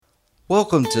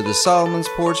Welcome to the Solomon's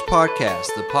Porch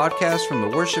Podcast, the podcast from the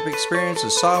worship experience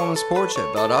of Solomon's Porch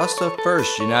at Valdosta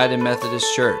First United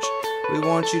Methodist Church. We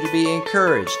want you to be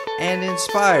encouraged and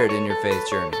inspired in your faith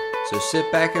journey. So sit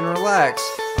back and relax,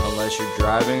 unless you're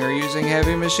driving or using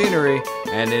heavy machinery,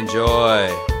 and enjoy.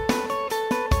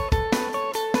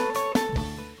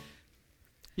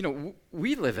 You know,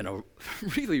 we live in a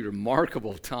really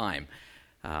remarkable time.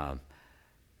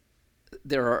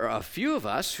 There are a few of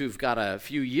us who've got a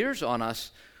few years on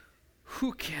us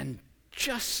who can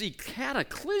just see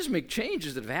cataclysmic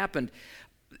changes that have happened.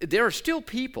 There are still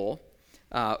people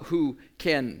who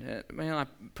can,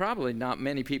 probably not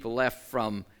many people left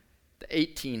from the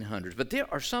 1800s, but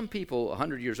there are some people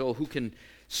 100 years old who can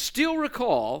still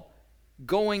recall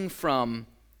going from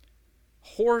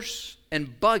horse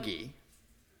and buggy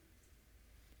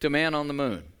to man on the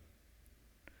moon,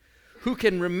 who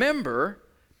can remember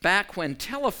back when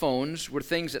telephones were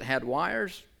things that had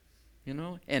wires, you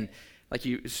know, and like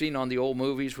you've seen on the old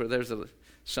movies where there's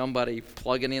somebody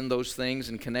plugging in those things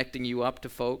and connecting you up to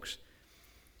folks,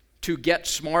 to Get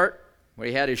Smart, where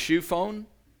he had his shoe phone.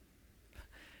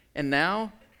 And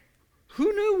now,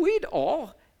 who knew we'd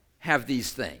all have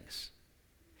these things?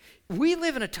 We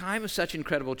live in a time of such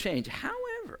incredible change.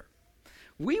 However,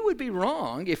 we would be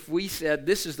wrong if we said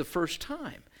this is the first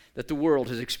time that the world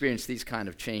has experienced these kind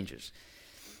of changes.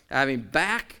 I mean,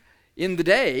 back in the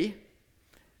day,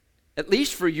 at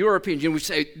least for Europeans, we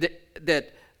say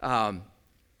that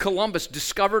Columbus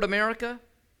discovered America.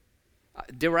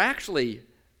 There were actually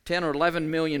 10 or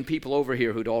 11 million people over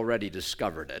here who'd already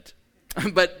discovered it.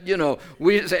 But,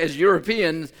 we as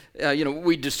Europeans,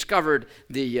 we discovered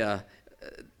the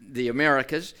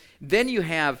Americas. Then you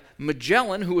have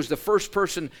Magellan, who was the first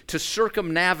person to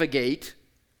circumnavigate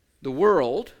the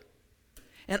world.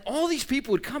 And all these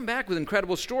people would come back with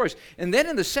incredible stories. And then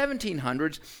in the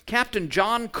 1700s, Captain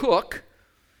John Cook,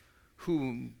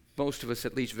 who most of us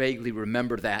at least vaguely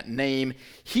remember that name,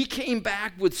 he came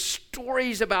back with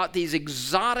stories about these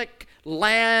exotic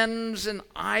lands and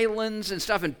islands and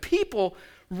stuff. And people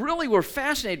really were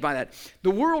fascinated by that.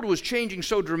 The world was changing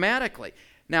so dramatically.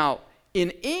 Now,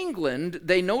 in England,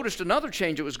 they noticed another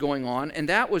change that was going on, and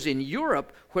that was in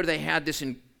Europe, where they had this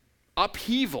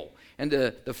upheaval. And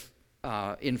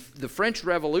in the French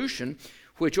Revolution,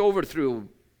 which overthrew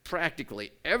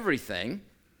practically everything,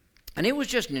 and it was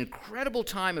just an incredible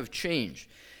time of change.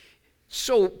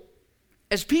 So,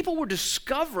 as people were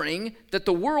discovering that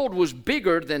the world was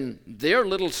bigger than their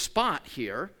little spot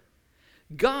here,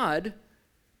 God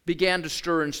began to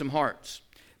stir in some hearts.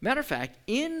 Matter of fact,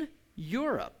 in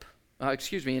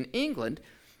England,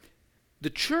 the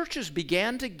churches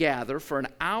began to gather for an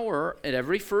hour at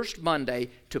every first Monday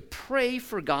to pray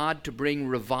for God to bring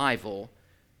revival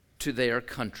to their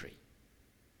country.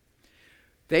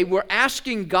 They were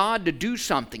asking God to do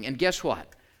something, and guess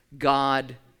what?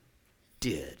 God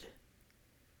did.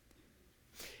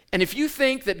 And if you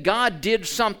think that God did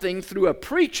something through a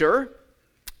preacher,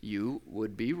 you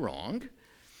would be wrong.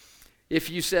 If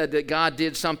you said that God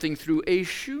did something through a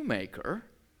shoemaker,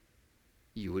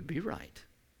 you would be right.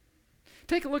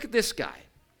 Take a look at this guy.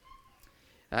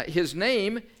 His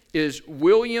name is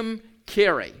William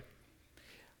Carey.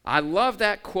 I love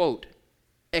that quote.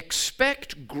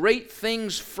 Expect great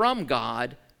things from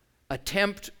God,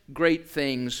 attempt great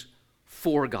things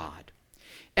for God.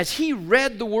 As he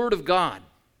read the Word of God,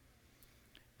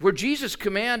 where Jesus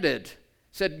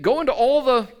said, go into all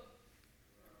the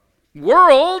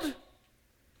world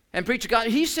and preach to God,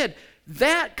 he said,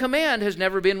 that command has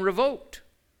never been revoked.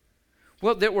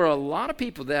 Well, there were a lot of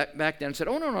people that back then said,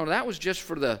 oh, no, that was just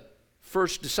for the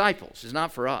first disciples. It's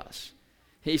not for us.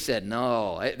 He said,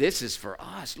 no, this is for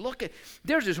us. Look,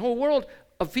 there's this whole world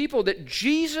of people that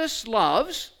Jesus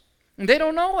loves, and they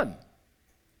don't know him.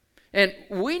 And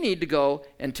we need to go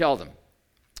and tell them.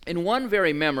 In one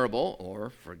very memorable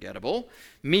or forgettable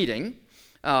meeting,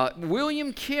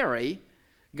 William Carey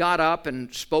got up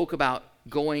and spoke about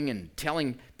going and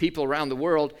telling people around the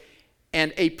world.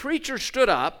 And a preacher stood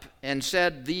up and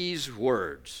said these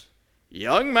words,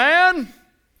 young man,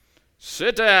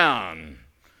 sit down.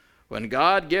 When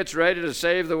God gets ready to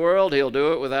save the world, he'll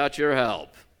do it without your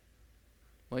help.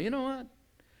 Well, you know what?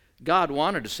 God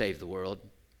wanted to save the world.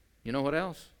 You know what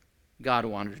else? God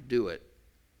wanted to do it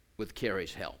with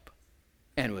Carey's help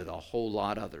and with a whole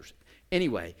lot others.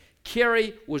 Anyway,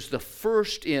 Carey was the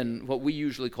first in what we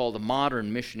usually call the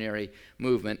modern missionary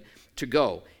movement to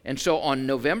go. And so on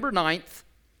November 9th,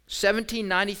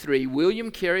 1793,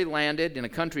 William Carey landed in a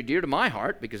country dear to my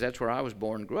heart, because that's where I was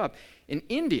born and grew up, in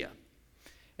India.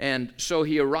 And so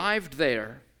he arrived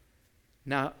there.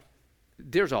 Now,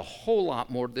 there's a whole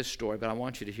lot more to this story, but I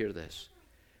want you to hear this.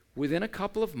 Within a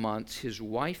couple of months, his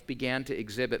wife began to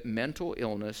exhibit mental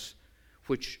illness,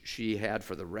 which she had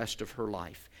for the rest of her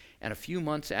life. And a few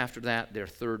months after that, their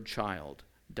third child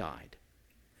died.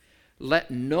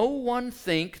 Let no one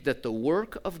think that the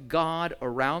work of God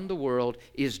around the world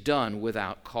is done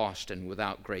without cost and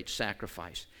without great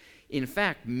sacrifice. In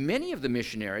fact, many of the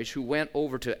missionaries who went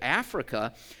over to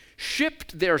Africa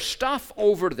shipped their stuff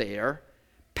over there,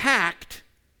 packed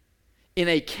in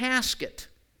a casket,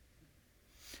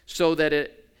 so that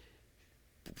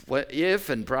if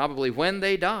and probably when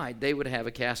they died, they would have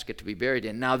a casket to be buried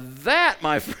in. Now that,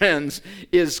 my friends,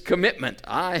 is commitment.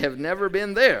 I have never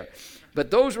been there. But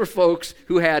those were folks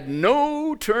who had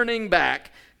no turning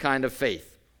back kind of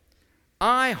faith.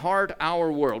 I heart our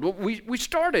world. Well, we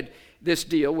started this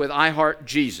deal with I heart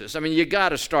Jesus. I mean, you got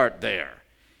to start there.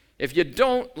 If you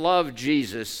don't love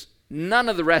Jesus, none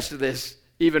of the rest of this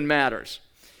even matters.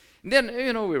 And then,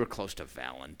 we were close to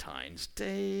Valentine's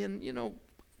Day, and,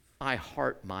 I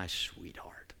heart my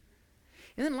sweetheart.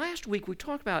 And then last week we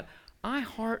talked about I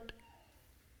heart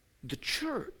the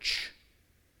church.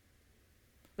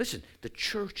 Listen, the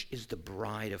church is the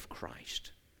bride of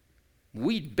Christ.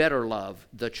 We'd better love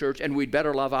the church, and we'd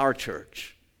better love our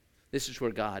church. This is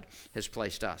where God has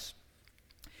placed us.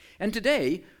 And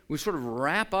today, we sort of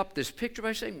wrap up this picture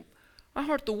by saying, I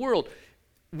heart the world.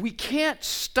 We can't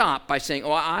stop by saying,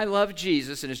 I love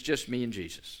Jesus, and it's just me and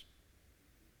Jesus.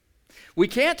 We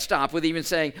can't stop with even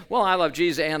saying, I love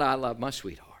Jesus, and I love my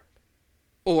sweetheart.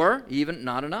 Or, even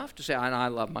not enough to say, and I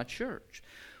love my church.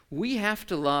 We have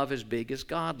to love as big as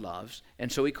God loves, and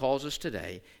so he calls us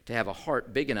today to have a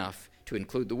heart big enough to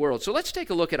include the world. So let's take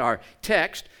a look at our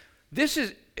text. This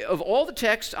is, of all the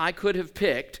texts I could have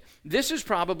picked, this is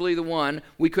probably the one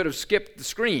we could have skipped the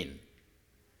screen,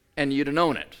 and you'd have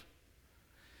known it.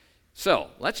 So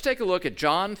let's take a look at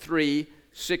John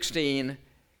 3:16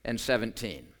 and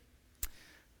 17.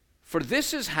 For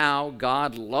this is how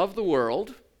God loved the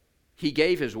world. He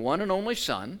gave his one and only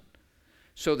Son,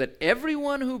 so that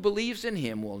everyone who believes in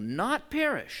him will not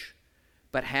perish,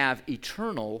 but have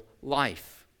eternal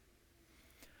life.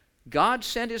 God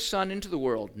sent his Son into the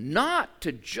world, not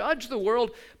to judge the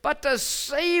world, but to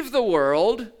save the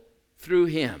world through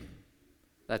him.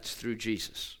 That's through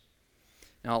Jesus.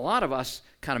 Now, a lot of us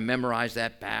kind of memorize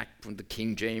that back from the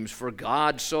King James. For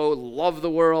God so loved the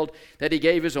world that he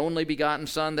gave his only begotten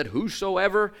Son, that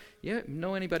whosoever, you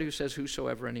know anybody who says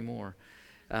whosoever anymore?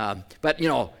 But,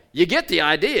 you get the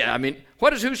idea. I mean,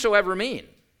 what does whosoever mean?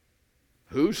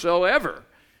 Whosoever.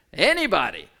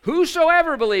 Anybody.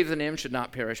 Whosoever believes in him should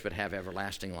not perish but have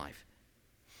everlasting life.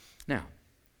 Now,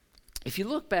 if you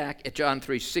look back at John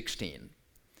 3:16,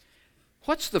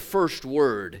 what's the first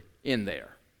word in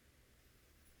there?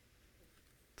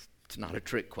 It's not a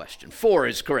trick question. 4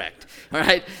 is correct. All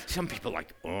right? Some people are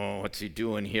like, what's he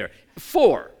doing here?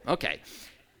 4. Okay.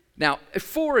 Now,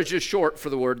 4 is just short for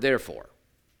the word therefore.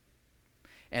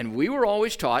 And we were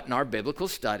always taught in our biblical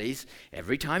studies,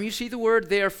 every time you see the word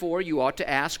therefore, you ought to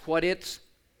ask what it's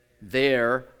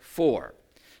there for.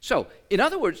 So, in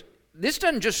other words, this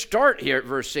doesn't just start here at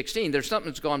verse 16. There's something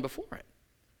that's gone before it.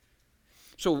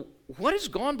 So, what has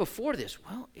gone before this?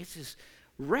 Well, it's this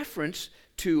reference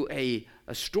to a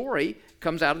story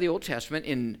comes out of the Old Testament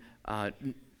in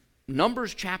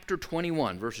Numbers chapter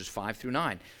 21, verses 5 through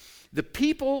 9. The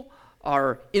people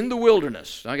are in the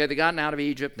wilderness. Okay, they've gotten out of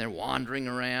Egypt, and they're wandering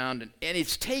around, and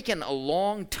it's taken a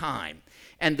long time.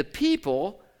 And the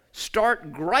people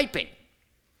start griping.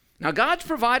 Now, God's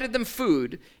provided them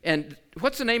food, and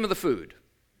what's the name of the food?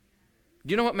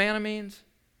 Do you know what manna means?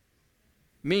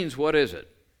 Means, what is it?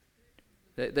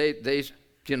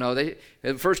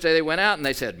 The first day they went out, and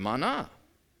they said, manna.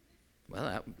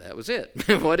 Well, that was it.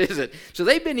 What is it? So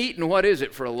they've been eating what is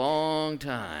it for a long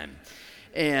time.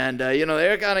 And,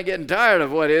 they're kind of getting tired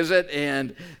of what is it.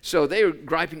 And so they were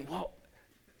griping,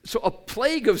 so a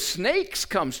plague of snakes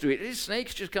comes to it. These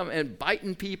snakes just come and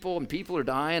biting people, and people are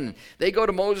dying. And they go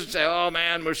to Moses and say, oh,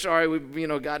 man, we're sorry.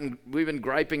 We've been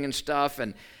griping and stuff.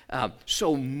 And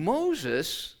so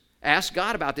Moses asked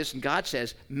God about this, and God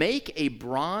says, make a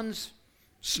bronze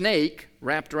snake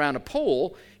wrapped around a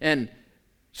pole and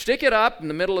stick it up in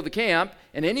the middle of the camp,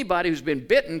 and anybody who's been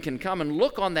bitten can come and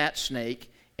look on that snake,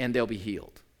 and they'll be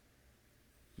healed.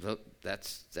 So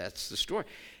that's the story.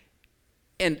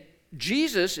 And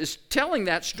Jesus is telling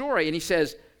that story, and he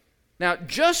says, now,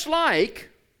 just like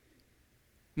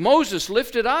Moses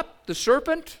lifted up the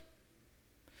serpent,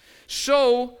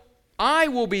 so I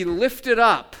will be lifted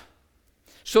up,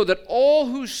 so that all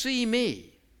who see me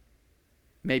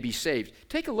may be saved.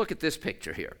 Take a look at this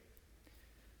picture here.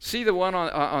 See the one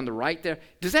on the right there?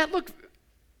 Does that look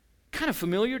kind of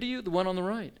familiar to you, the one on the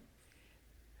right?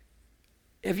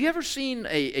 Have you ever seen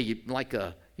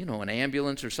an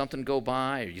ambulance or something go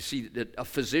by, or you see a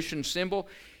physician symbol,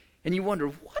 and you wonder,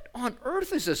 what on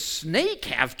earth does a snake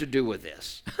have to do with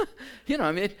this?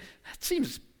 That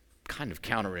seems kind of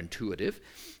counterintuitive.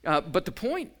 But the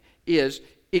point is,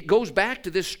 it goes back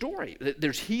to this story.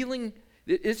 There's healing.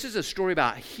 This is a story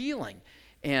about healing,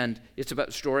 and it's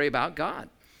a story about God.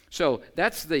 So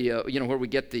that's the where we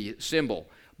get the symbol.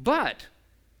 But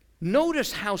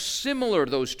notice how similar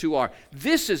those two are.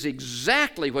 This is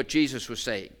exactly what Jesus was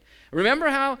saying. Remember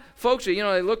how folks,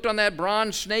 they looked on that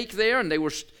bronze snake there and they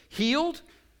were healed?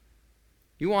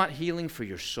 You want healing for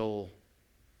your soul?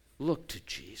 Look to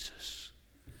Jesus.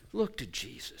 Look to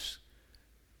Jesus.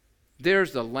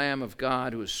 There's the Lamb of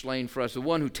God who is slain for us, the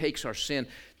one who takes our sin.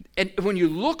 And when you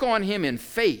look on him in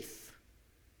faith,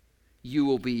 you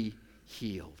will be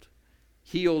healed.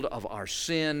 Healed of our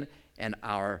sin, and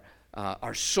our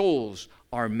souls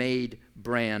are made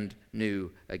brand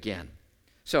new again.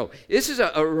 So this is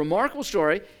a remarkable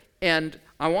story, and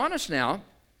I want us now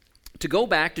to go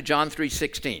back to John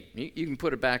 3:16. You can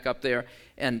put it back up there,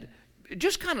 and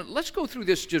just let's go through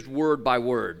this just word by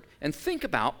word and think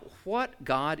about what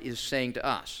God is saying to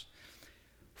us.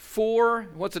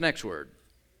 What's the next word?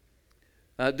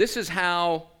 This is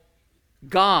how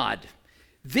God,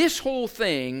 this whole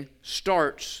thing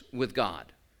starts with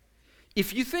God.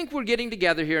 If you think we're getting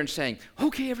together here and saying,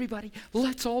 okay, everybody,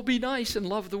 let's all be nice and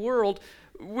love the world,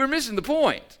 we're missing the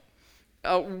point.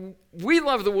 We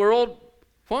love the world.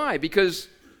 Why? Because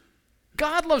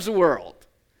God loves the world.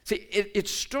 See, it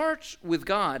starts with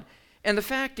God, and the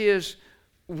fact is,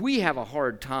 we have a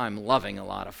hard time loving a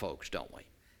lot of folks, don't we?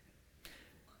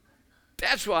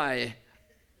 That's why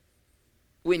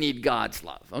we need God's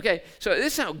love, okay? So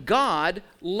this is how God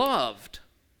loved.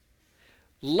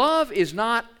 Love is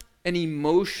not an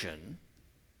emotion,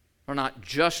 or not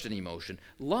just an emotion.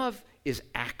 Love is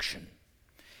action.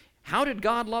 How did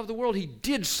God love the world? He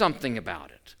did something about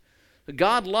it.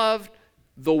 God loved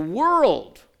the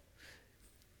world.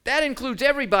 That includes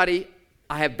everybody.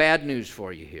 I have bad news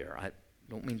for you here. I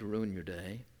don't mean to ruin your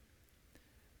day,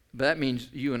 but that means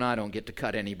you and I don't get to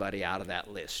cut anybody out of that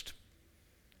list.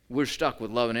 We're stuck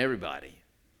with loving everybody.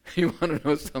 You want to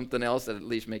know something else that at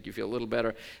least make you feel a little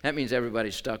better? That means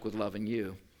everybody's stuck with loving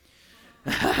you.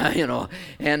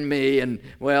 And me, and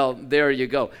well, there you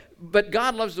go. But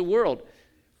God loves the world.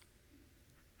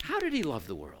 How did he love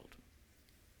the world?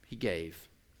 He gave.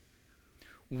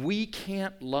 We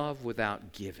can't love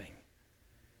without giving.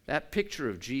 That picture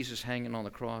of Jesus hanging on the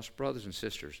cross, brothers and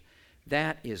sisters,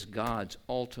 that is God's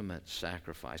ultimate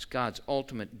sacrifice, God's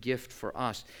ultimate gift for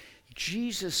us.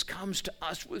 Jesus comes to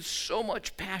us with so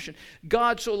much passion.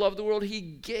 God so loved the world, he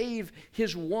gave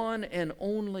his one and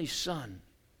only Son,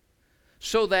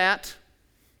 so that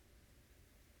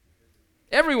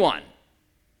everyone,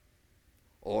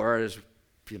 or as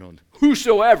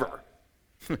whosoever,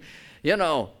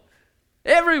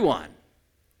 everyone,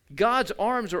 God's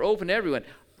arms are open to everyone.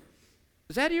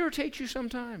 Does that irritate you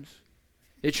sometimes?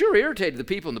 It sure irritated the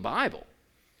people in the Bible.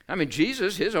 I mean,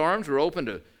 Jesus, his arms were open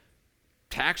to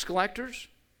tax collectors,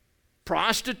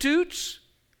 prostitutes,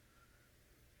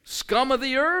 scum of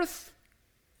the earth.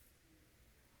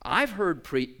 I've heard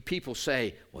people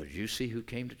say, well, did you see who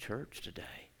came to church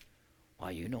today?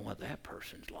 Well, you know what that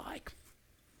person's like.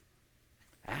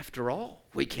 After all,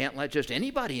 we can't let just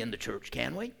anybody in the church,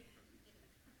 can we?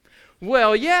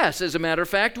 Well, yes, as a matter of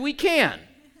fact, we can.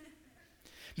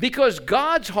 Because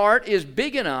God's heart is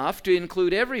big enough to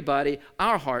include everybody,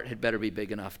 our heart had better be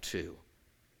big enough too.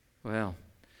 Well,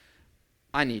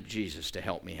 I need Jesus to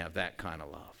help me have that kind of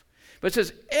love. But it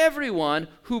says, everyone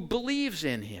who believes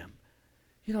in him.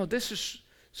 This is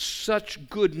such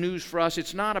good news for us.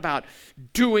 It's not about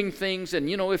doing things and,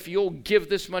 if you'll give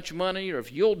this much money or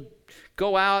if you'll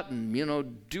go out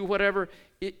and, do whatever.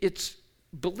 It's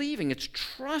believing, it's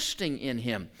trusting in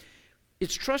him.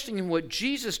 It's trusting in what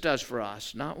Jesus does for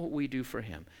us, not what we do for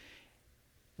him.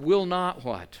 Will not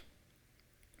what?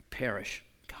 Perish.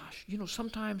 Gosh,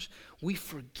 sometimes we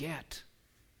forget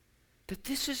that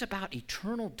this is about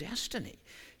eternal destiny.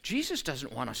 Jesus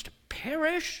doesn't want us to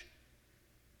perish.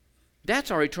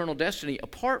 That's our eternal destiny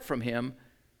apart from him.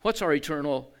 What's our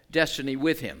eternal destiny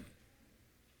with him?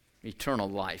 Eternal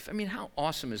life. I mean, how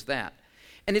awesome is that?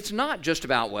 And it's not just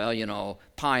about,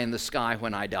 pie in the sky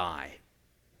when I die.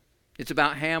 It's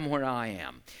about ham where I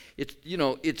am.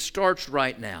 It starts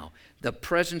right now. The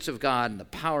presence of God and the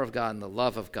power of God and the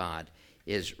love of God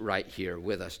is right here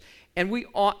with us. And we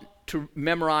ought to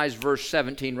memorize verse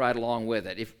 17 right along with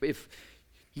it. If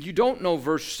you don't know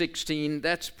verse 16,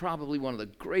 that's probably one of the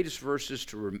greatest verses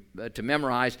to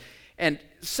memorize. And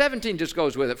 17 just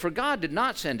goes with it. For God did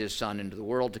not send his Son into the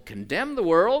world to condemn the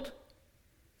world,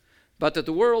 but that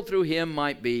the world through him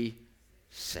might be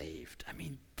saved. I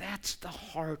mean, that's the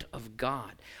heart of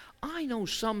God. I know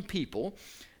some people,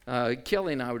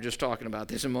 Kelly and I were just talking about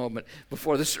this a moment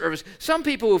before the service, some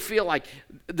people who feel like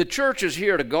the church is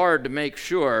here to guard to make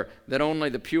sure that only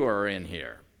the pure are in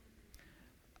here.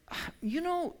 You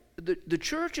know, the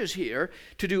church is here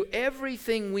to do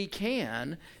everything we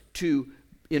can to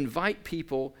invite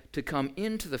people to come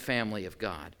into the family of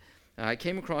God. I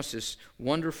came across this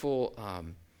wonderful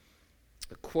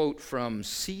quote from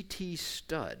C.T.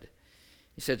 Studd.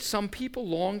 He said, "Some people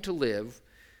long to live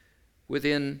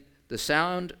within the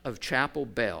sound of chapel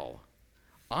bell.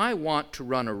 I want to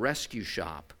run a rescue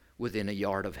shop within a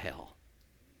yard of hell."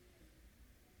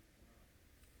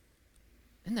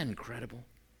 Isn't that incredible?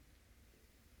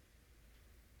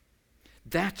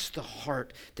 That's the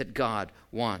heart that God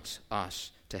wants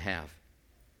us to have.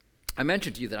 I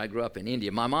mentioned to you that I grew up in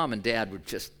India. My mom and dad were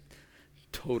just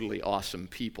totally awesome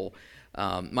people.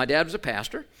 My dad was a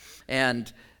pastor,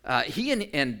 and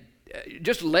he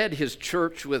just led his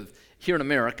church with here in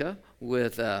America.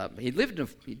 He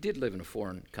did live in a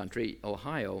foreign country,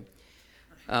 Ohio,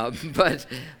 but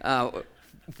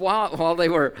while they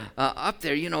were up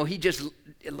there, you know, he just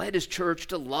led his church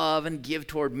to love and give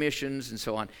toward missions and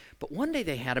so on. But one day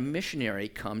they had a missionary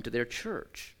come to their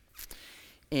church,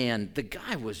 and the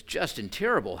guy was just in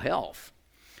terrible health.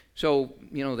 So,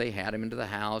 you know, they had him into the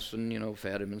house and, you know,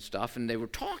 fed him and stuff, and they were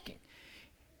talking.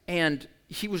 And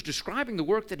he was describing the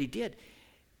work that he did.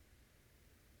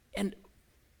 And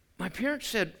my parents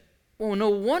said, "Well, no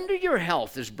wonder your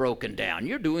health is broken down.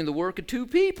 You're doing the work of two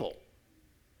people."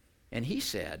 And he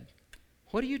said,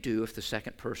 "What do you do if the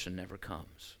second person never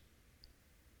comes?"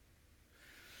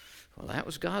 Well, that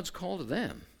was God's call to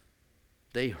them.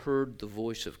 They heard the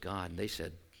voice of God, and they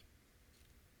said,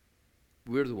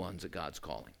 "We're the ones that God's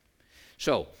calling."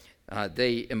 So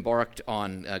they embarked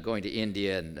on going to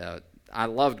India, and I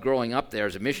loved growing up there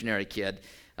as a missionary kid.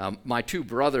 My two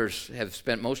brothers have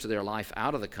spent most of their life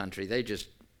out of the country. They just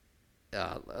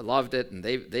loved it, and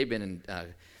they've been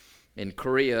in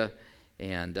Korea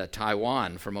and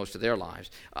Taiwan for most of their lives.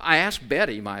 I asked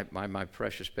Betty, my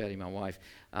precious Betty, my wife,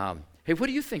 "Hey, what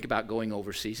do you think about going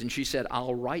overseas?" And she said,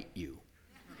 "I'll write you."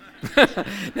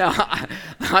 Now,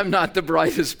 I'm not the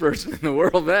brightest person in the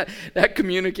world, but that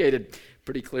communicated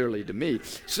pretty clearly to me.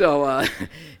 So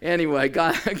anyway,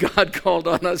 God called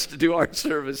on us to do our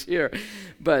service here.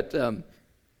 But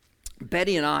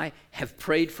Betty and I have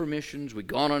prayed for missions. We've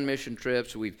gone on mission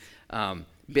trips. We've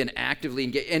been actively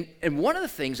engaged. And one of the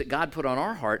things that God put on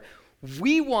our heart,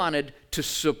 we wanted to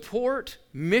support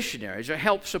missionaries, or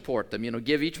help support them,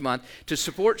 give each month, to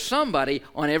support somebody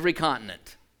on every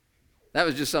continent. That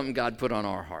was just something God put on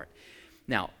our heart.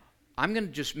 Now, I'm going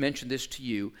to just mention this to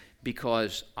you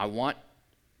because I want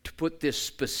to put this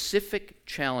specific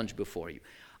challenge before you.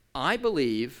 I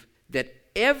believe that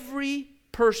every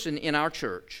person in our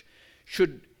church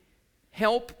should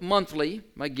help monthly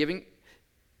by giving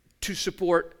to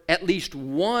support at least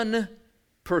one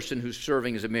person who's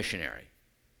serving as a missionary.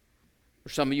 Or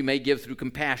some of you may give through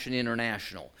Compassion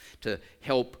International to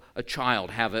help a child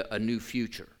have a new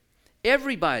future.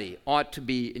 Everybody ought to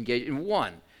be engaged in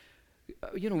one.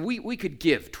 We could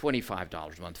give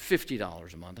 $25 a month,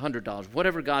 $50 a month, $100,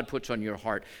 whatever God puts on your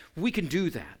heart. We can do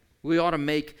that. We ought to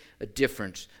make a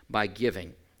difference by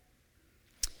giving.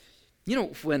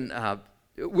 When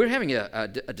we're having a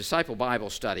disciple Bible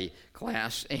study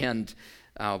class, and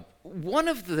one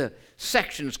of the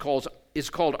sections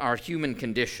is called Our Human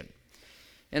Condition.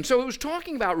 And so it was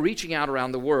talking about reaching out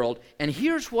around the world, and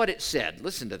here's what it said.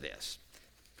 Listen to this.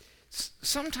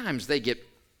 Sometimes they get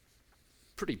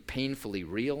pretty painfully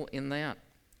real in that.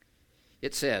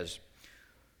 It says,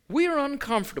 "We are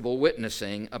uncomfortable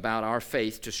witnessing about our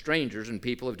faith to strangers and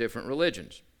people of different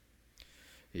religions.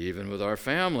 Even with our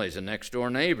families and next-door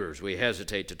neighbors, we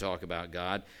hesitate to talk about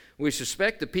God. We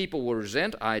suspect that people will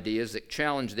resent ideas that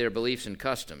challenge their beliefs and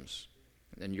customs."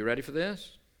 And you ready for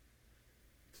this?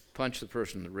 Punch the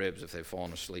person in the ribs if they've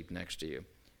fallen asleep next to you.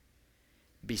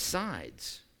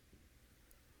 "Besides,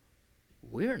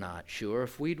 we're not sure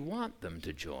if we'd want them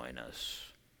to join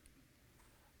us."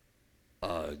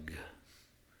 Ugh.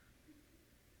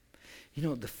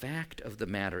 The fact of the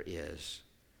matter is,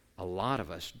 a lot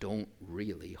of us don't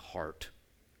really heart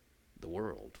the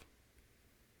world.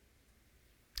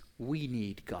 We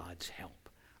need God's help.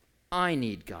 I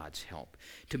need God's help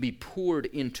to be poured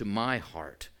into my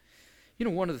heart.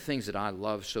 One of the things that I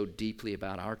love so deeply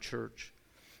about our church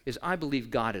is I believe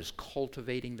God is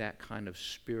cultivating that kind of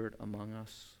spirit among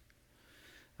us.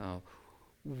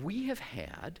 We have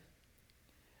had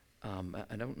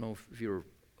I don't know if you're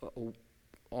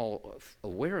all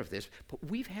aware of this, but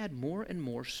we've had more and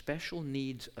more special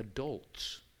needs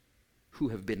adults who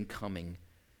have been coming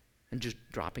and just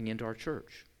dropping into our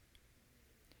church.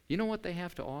 You know what they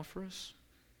have to offer us?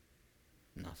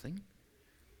 Nothing.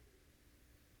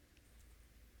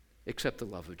 Except the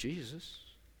love of Jesus.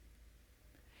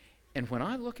 And when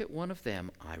I look at one of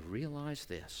them, I realize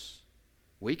this.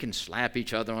 We can slap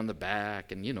each other on the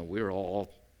back and, we're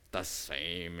all the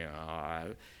same.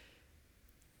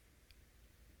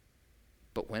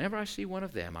 But whenever I see one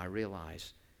of them, I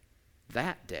realize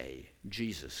that day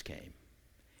Jesus came.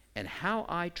 And how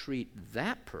I treat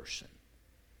that person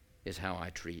is how I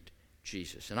treat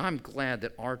Jesus. And I'm glad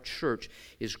that our church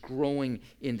is growing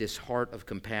in this heart of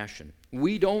compassion.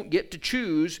 We don't get to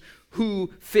choose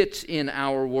who fits in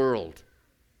our world.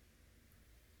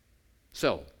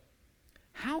 So,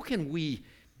 how can we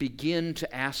begin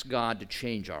to ask God to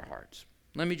change our hearts?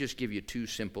 Let me just give you 2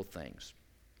 simple things.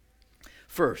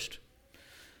 First,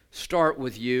 start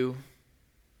with you.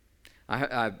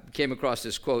 I came across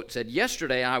this quote that said,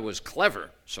 "Yesterday I was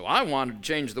clever, so I wanted to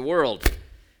change the world.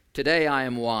 Today I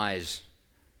am wise,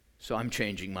 so I'm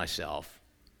changing myself."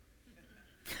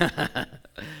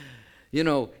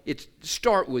 It's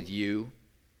start with you.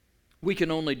 We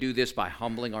can only do this by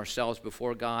humbling ourselves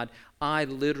before God. I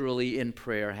literally in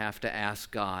prayer have to ask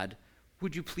God,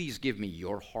 would you please give me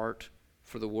your heart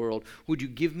for the world? Would you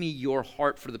give me your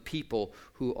heart for the people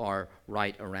who are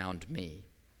right around me?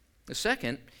 The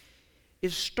second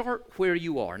is start where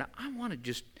you are. Now, I want to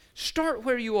just start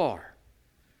where you are.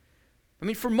 I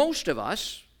mean, for most of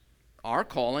us, our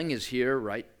calling is here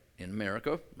right in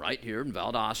America, right here in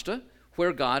Valdosta,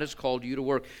 where God has called you to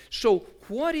work. So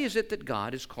what is it that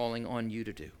God is calling on you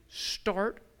to do?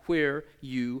 Start where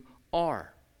you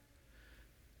are.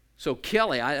 So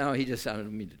Kelly, I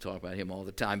don't mean to talk about him all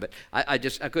the time, but I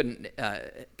couldn't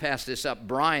pass this up.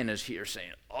 Brian is here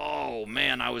saying, "Oh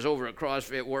man, I was over at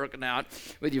CrossFit working out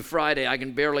with you Friday. I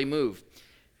can barely move."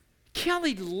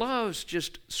 Kelly loves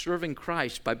just serving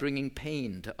Christ by bringing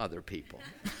pain to other people.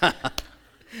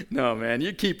 No, man,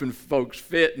 you're keeping folks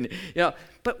fit,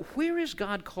 but where is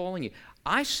God calling you?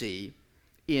 I see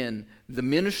in the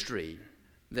ministry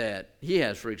that he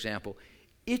has, for example,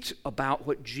 it's about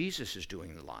what Jesus is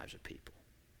doing in the lives of people.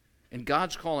 And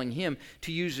God's calling him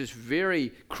to use this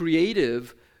very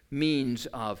creative means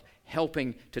of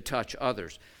helping to touch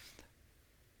others.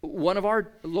 One of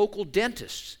our local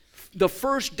dentists, the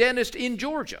first dentist in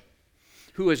Georgia,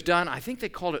 who has done, I think they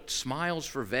called it Smiles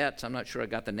for Vets. I'm not sure I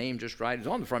got the name just right. It's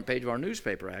on the front page of our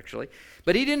newspaper, actually.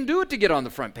 But he didn't do it to get on the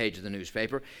front page of the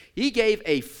newspaper. He gave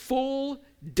a full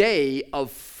day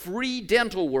of free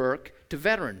dental work to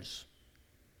veterans.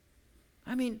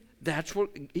 I mean, that's what,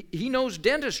 he knows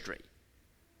dentistry.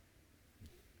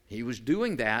 He was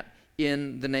doing that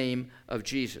in the name of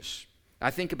Jesus.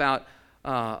 I think about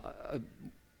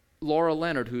Laura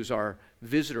Leonard, who's our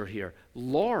visitor here.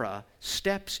 Laura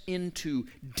steps into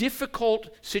difficult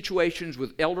situations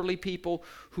with elderly people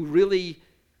who really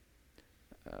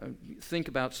think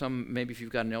about maybe if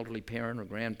you've got an elderly parent or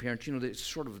grandparent,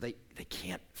 they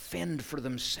can't fend for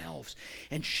themselves.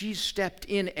 And she's stepped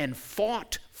in and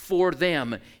fought for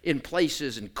them in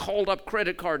places and called up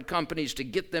credit card companies to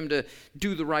get them to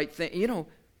do the right thing,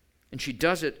 and she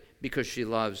does it because she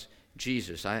loves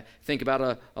Jesus. I think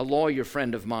about a lawyer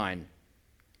friend of mine.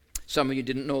 Some of you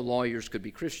didn't know lawyers could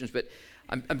be Christians, but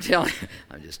I'm telling you,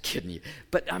 I'm just kidding you.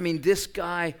 But I mean, this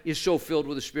guy is so filled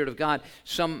with the Spirit of God.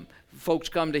 Some folks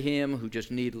come to him who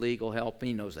just need legal help, and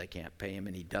he knows they can't pay him,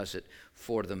 and he does it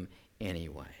for them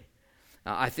anyway.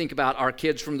 I think about our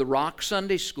kids from the Rock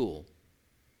Sunday School.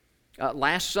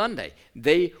 Last Sunday,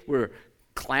 they were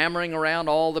clamoring around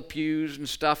all the pews and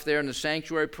stuff there in the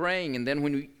sanctuary praying, and then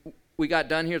when we got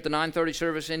done here at the 9:30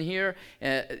 service in here,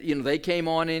 they came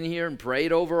on in here and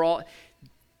prayed over all.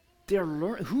 They're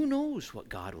learning. Who knows what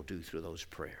God will do through those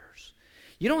prayers?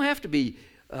 You don't have to be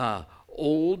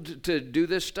old to do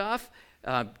this stuff.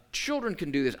 Children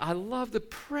can do this. I love the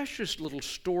precious little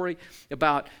story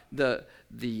about the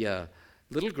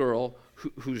little girl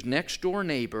whose next door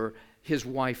neighbor, his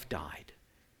wife died.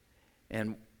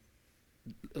 And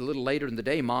a little later in the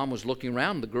day, Mom was looking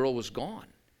around and the girl was gone.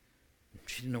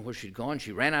 She didn't know where she'd gone.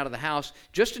 She ran out of the house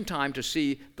just in time to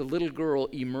see the little girl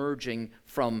emerging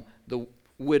from the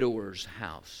widower's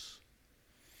house.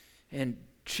 And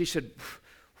she said,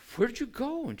 "Where'd you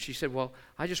go?" And she said, "Well,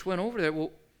 I just went over there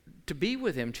to be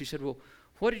with him." She said, "Well,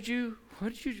 what did you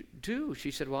do?"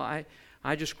 She said, "Well,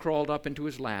 I just crawled up into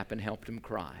his lap and helped him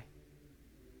cry."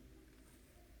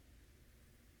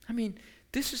 I mean,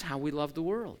 this is how we love the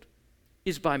world,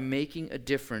 is by making a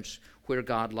difference where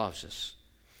God loves us.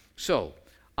 So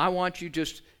I want you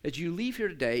just, as you leave here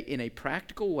today, in a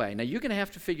practical way. Now, you're going to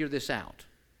have to figure this out.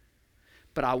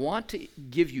 But I want to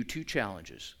give you two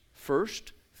challenges.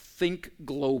 First, think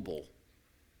global.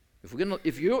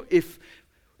 If you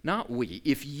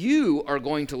are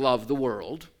going to love the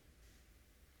world,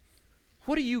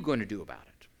 what are you going to do about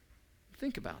it?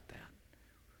 Think about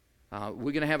that.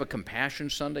 We're going to have a Compassion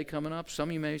Sunday coming up. Some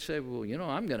of you may say, well,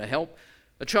 I'm going to help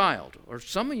a child. Or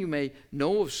some of you may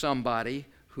know of somebody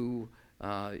who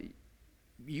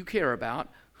you care about,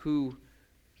 who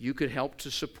you could help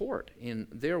to support in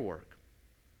their work.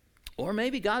 Or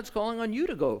maybe God's calling on you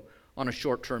to go on a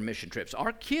short-term mission trips.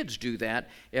 Our kids do that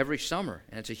every summer,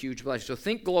 and it's a huge blessing. So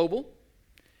think global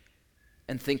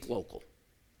and think local.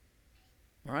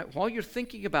 All right? While you're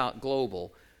thinking about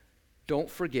global, don't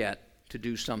forget to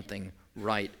do something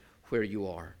right where you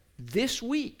are. This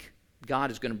week,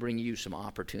 God is going to bring you some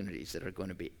opportunities that are going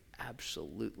to be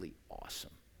absolutely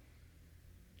awesome.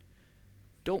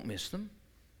 Don't miss them.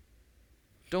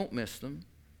 Don't miss them.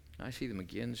 I see the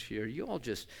McGinns here. You all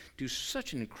just do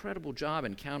such an incredible job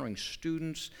encountering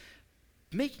students,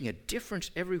 making a difference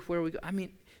everywhere we go. I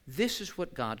mean, this is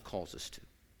what God calls us to.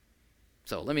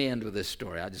 So let me end with this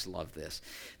story. I just love this.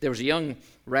 There was a young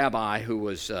rabbi who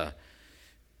was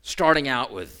starting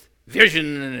out with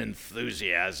vision and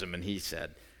enthusiasm, and he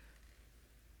said,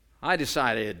 I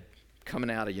decided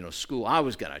coming out of school, I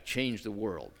was going to change the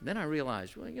world. Then I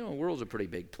realized, the world's a pretty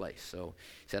big place. So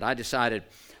he said, I decided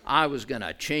I was going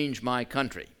to change my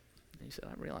country. And he said,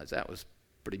 I realized that was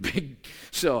pretty big.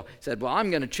 So he said, well,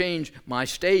 I'm going to change my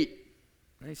state.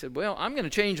 And he said, well, I'm going to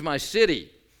change my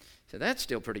city. He said, that's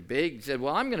still pretty big. He said,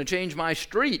 well, I'm going to change my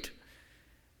street.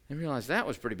 And he realized that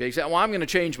was pretty big. He said, well, I'm going to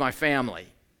change my family.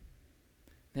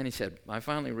 Then he said, I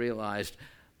finally realized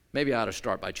maybe I ought to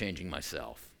start by changing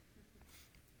myself.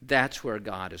 That's where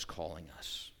God is calling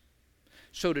us.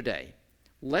 So today,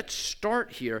 let's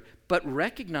start here, but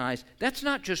recognize that's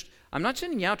not just, I'm not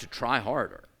sending you out to try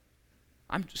harder.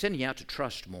 I'm sending you out to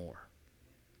trust more.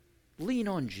 Lean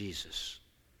on Jesus.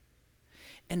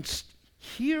 And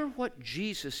hear what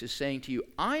Jesus is saying to you.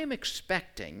 I am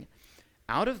expecting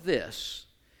out of this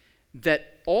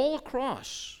that all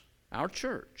across our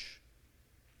church,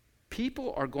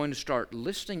 people are going to start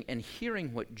listening and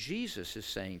hearing what Jesus is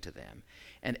saying to them.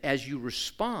 And as you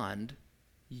respond,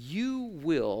 you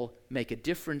will make a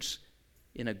difference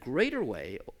in a greater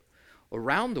way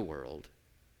around the world,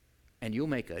 and you'll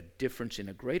make a difference in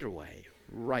a greater way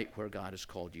right where God has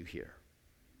called you here.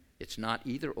 It's not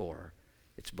either or,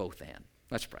 it's both and.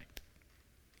 Let's pray.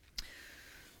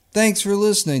 Thanks for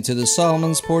listening to the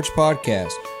Solomon's Porch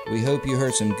Podcast. We hope you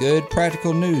heard some good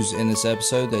practical news in this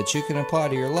episode that you can apply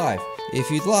to your life.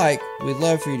 If you'd like, we'd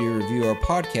love for you to review our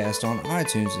podcast on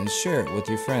iTunes and share it with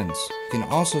your friends. You can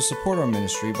also support our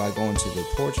ministry by going to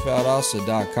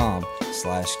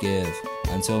theporchvaldosta.com/give.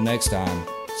 Until next time,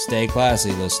 stay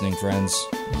classy, listening friends.